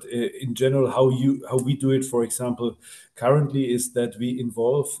ideas. But in general, how we do it, for example, currently is that we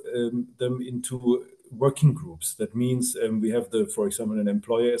involve them into working groups. That means we have for example, an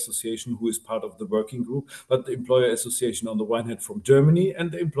employer association who is part of the working group, but the employer association on the one hand from Germany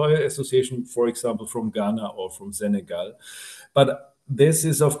and the employer association, for example, from Ghana or from Senegal. But this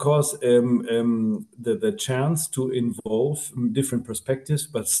is, of course, the chance to involve different perspectives,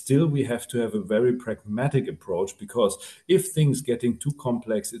 but still we have to have a very pragmatic approach, because if things getting too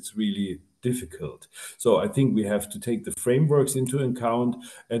complex, it's really difficult. So I think we have to take the frameworks into account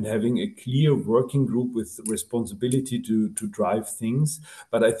and having a clear working group with responsibility to drive things.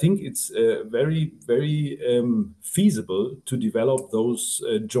 But I think it's very, very feasible to develop those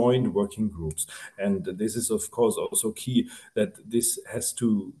joint working groups. And this is, of course, also key that this has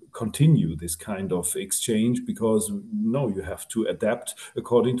to continue, this kind of exchange, because you have to adapt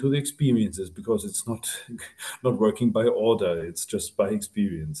according to the experiences, because it's not working by order, it's just by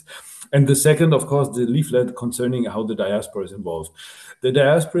experience. And the second, of course, the leaflet concerning how the diaspora is involved. The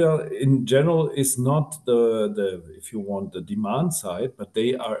diaspora in general is not the if you want, the demand side, but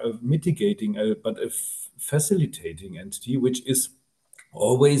they are a mitigating, but a facilitating entity, which is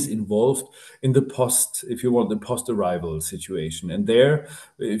always involved in the post-arrival situation. And there,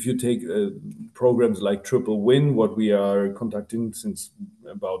 if you take programs like Triple Win, what we are conducting since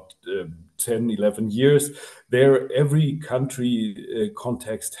about 10, 11 years, there every country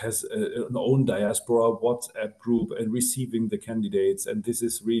context has an own diaspora WhatsApp group and receiving the candidates. And this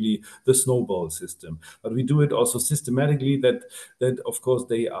is really the snowball system. But we do it also systematically that of course,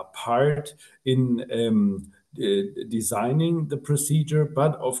 they are part in designing the procedure,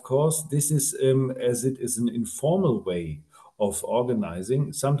 but of course this is as it is an informal way of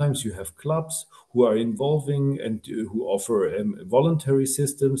organizing. Sometimes you have clubs who are involving and who offer voluntary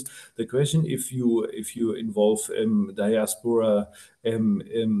systems. The question, if you involve diaspora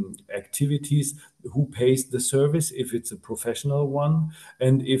activities, who pays the service, if it's a professional one,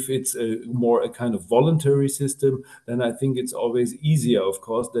 and if it's more a kind of voluntary system, then I think it's always easier, of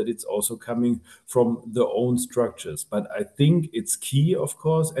course, that it's also coming from the own structures. But I think it's key, of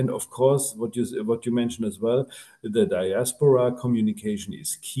course, and of course what you mentioned as well, the diaspora communication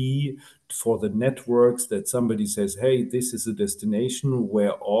is key for the networks, that somebody says, hey, this is a destination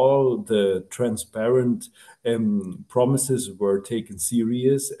where all the transparent promises were taken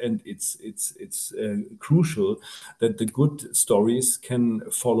serious, and it's crucial that the good stories can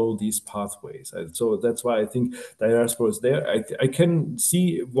follow these pathways. And so that's why I think diaspora is there. I can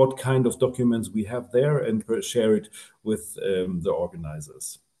see what kind of documents we have there and share it with the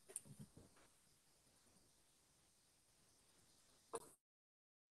organizers.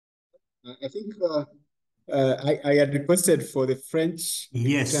 I think I had requested for the French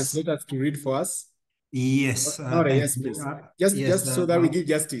translators to read for us. Yes. Yes, please. Just so that we give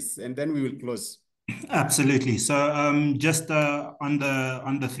justice, and then we will close. Absolutely. So just on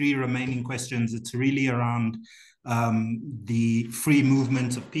the three remaining questions, it's really around the free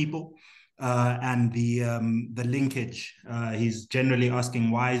movement of people and the linkage. He's generally asking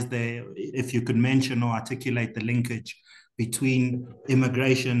why is there, if you could mention or articulate the linkage between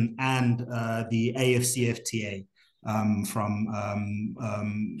immigration and the AFCFTA from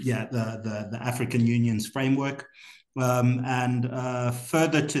the African Union's framework. And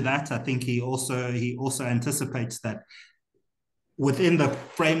further to that, I think he also anticipates that within the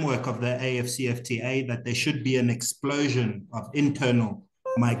framework of the AFCFTA that there should be an explosion of internal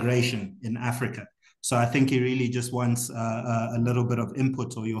migration in Africa. So I think he really just wants a little bit of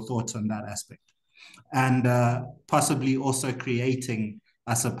input or your thoughts on that aspect. And possibly also creating,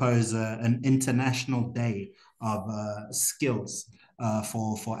 I suppose, an international day of skills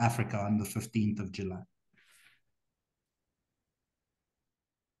for Africa on the 15th of July.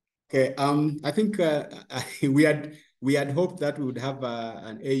 Okay, I think we had hoped that we would have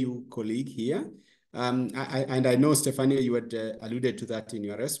an AU colleague here. And I know, Stefania, you had alluded to that in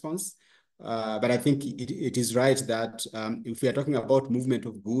your response. But I think it is right that if we are talking about movement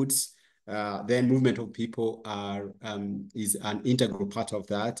of goods, then movement of people is an integral part of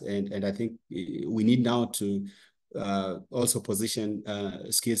that. And I think we need now to also position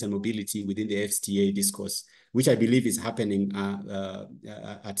skills and mobility within the FTA discourse, which I believe is happening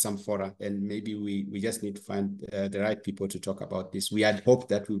at some fora. And maybe we just need to find the right people to talk about this. We had hoped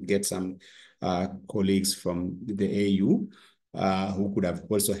that we would get some colleagues from the AU who could have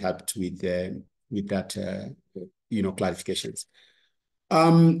also helped with that, clarifications.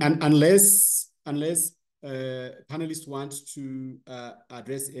 And unless panelists want to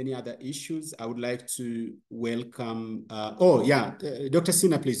address any other issues, I would like to welcome. Dr.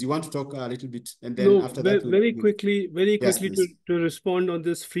 Sina, please. You want to talk a little bit, and then after that, very quickly yes, to respond on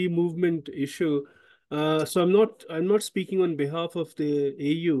this free movement issue. So I'm not speaking on behalf of the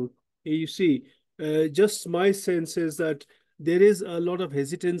AUC. Just my sense is that there is a lot of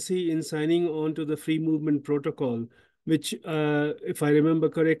hesitancy in signing on to the free movement protocol, which, if I remember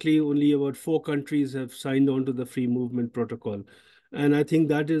correctly, only about 4 countries have signed on to the free movement protocol. And I think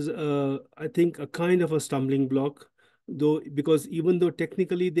that is, a kind of a stumbling block, because even though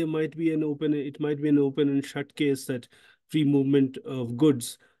technically it might be an open and shut case that free movement of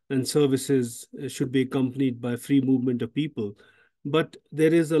goods and services should be accompanied by free movement of people. But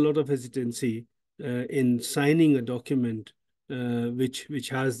there is a lot of hesitancy in signing a document which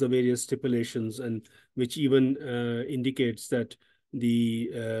has the various stipulations, and which even indicates that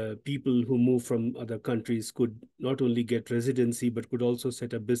the people who move from other countries could not only get residency, but could also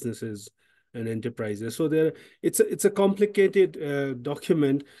set up businesses and enterprises. So it's a complicated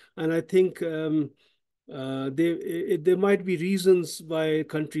document, and I think there might be reasons why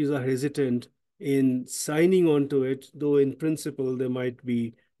countries are hesitant in signing on to it, though in principle they might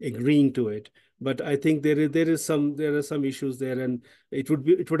be agreeing to it. But I think there are some issues there, and it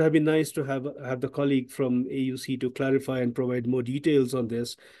would have been nice to have the colleague from AUC to clarify and provide more details on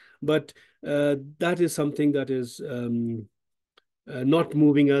this. But that is something that is not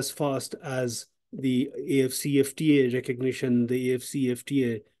moving as fast as the AFCFTA recognition, the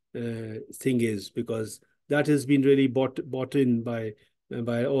AFCFTA thing is, because that has been really bought in by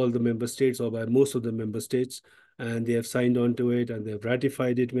all the member states, or by most of the member states, and they have signed on to it and they've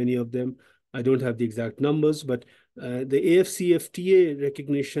ratified it, many of them. I don't have the exact numbers, but the AFCFTA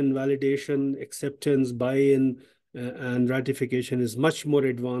recognition, validation, acceptance, buy-in, and ratification is much more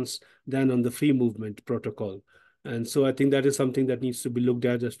advanced than on the free movement protocol. And so I think that is something that needs to be looked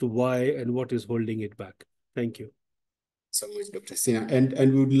at as to why and what is holding it back. Thank you. So much, Dr. Sina. And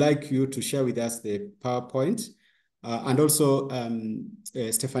we would like you to share with us the PowerPoint. And also,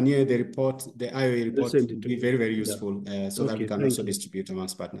 Stefania, the IOA report would be very, very useful, so that we can also distribute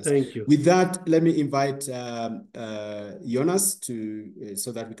amongst partners. Thank you. With that, let me invite Jonas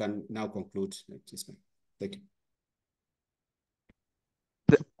so that we can now conclude. Thank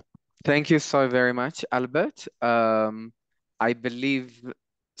you. Thank you so very much, Albert. I believe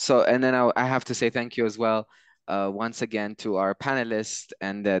so, and then I have to say thank you as well, once again, to our panelists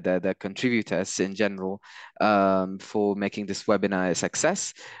and the contributors in general, for making this webinar a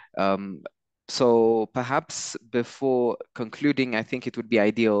success. So perhaps before concluding, I think it would be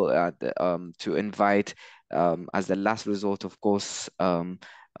ideal to invite, as the last resort, of course,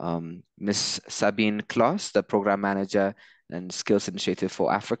 Ms. Sabine Kloss, the Program Manager and Skills Initiative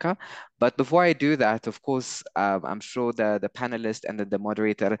for Africa. But before I do that, of course, I'm sure the panelists and the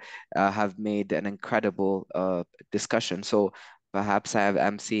moderator have made an incredible discussion. So perhaps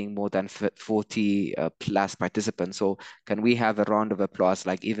I'm seeing more than 40 plus participants. So can we have a round of applause,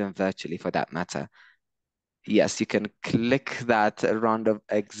 like even virtually for that matter? Yes, you can click that round of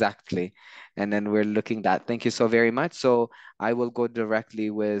exactly. And then we're looking at that. Thank you so very much. So I will go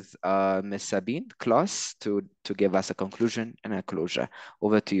directly with Ms. Sabine Kloss to give us a conclusion and a closure.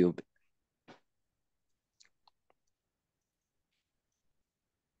 Over to you.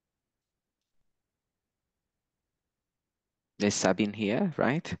 Is Sabine here,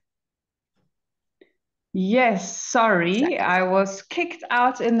 right? Yes, sorry, I was kicked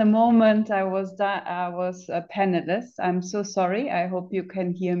out in the moment I was a panelist. I'm so sorry. I hope you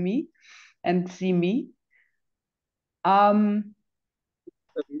can hear me and see me. Yeah.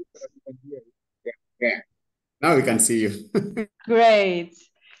 Now we can see you. Great.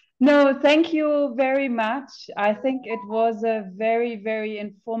 No, thank you very much. I think it was a very, very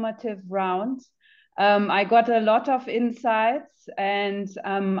informative round. I got a lot of insights, and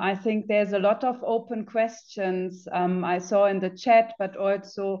I think there's a lot of open questions I saw in the chat, but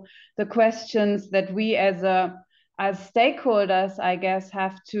also the questions that we as stakeholders, I guess,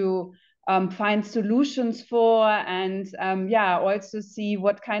 have to find solutions for, and also see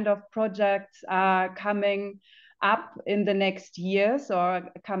what kind of projects are coming up in the next years or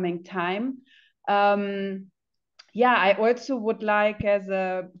coming time. I also would like, as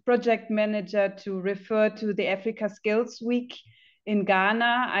a project manager, to refer to the Africa Skills Week in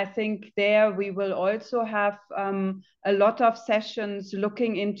Ghana. I think there we will also have a lot of sessions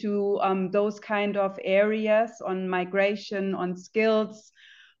looking into those kind of areas on migration, on skills,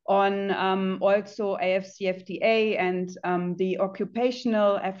 on also AFCFTA and the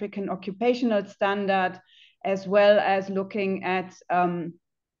African occupational standard, as well as looking at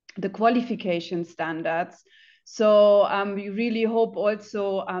the qualification standards. So we really hope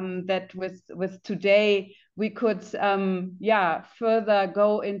also that with today we could further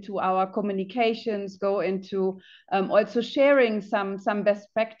go into our communications, go into also sharing some best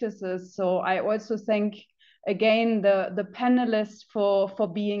practices. So I also thank again the panelists for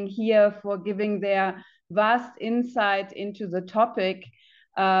being here, for giving their vast insight into the topic.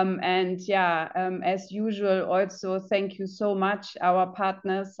 As usual, also thank you so much, our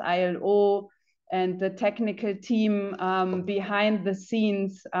partners, ILO, and the technical team behind the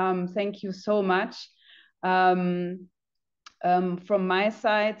scenes. Thank you so much from my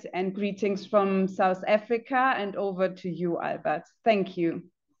side, and greetings from South Africa, and over to you, Albert. Thank you.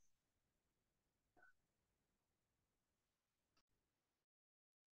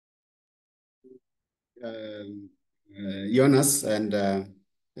 Jonas, and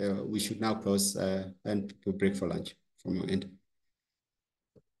we should now close and break for lunch from your end.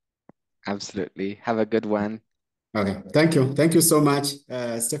 Absolutely. Have a good one. Okay, thank you. Thank you so much,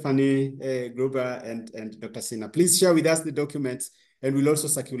 Stephanie Gruber and Dr. Sina. Please share with us the documents, and we'll also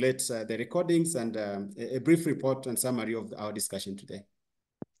circulate the recordings and a brief report and summary of our discussion today.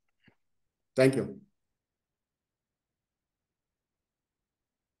 Thank you.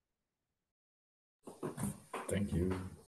 Thank you.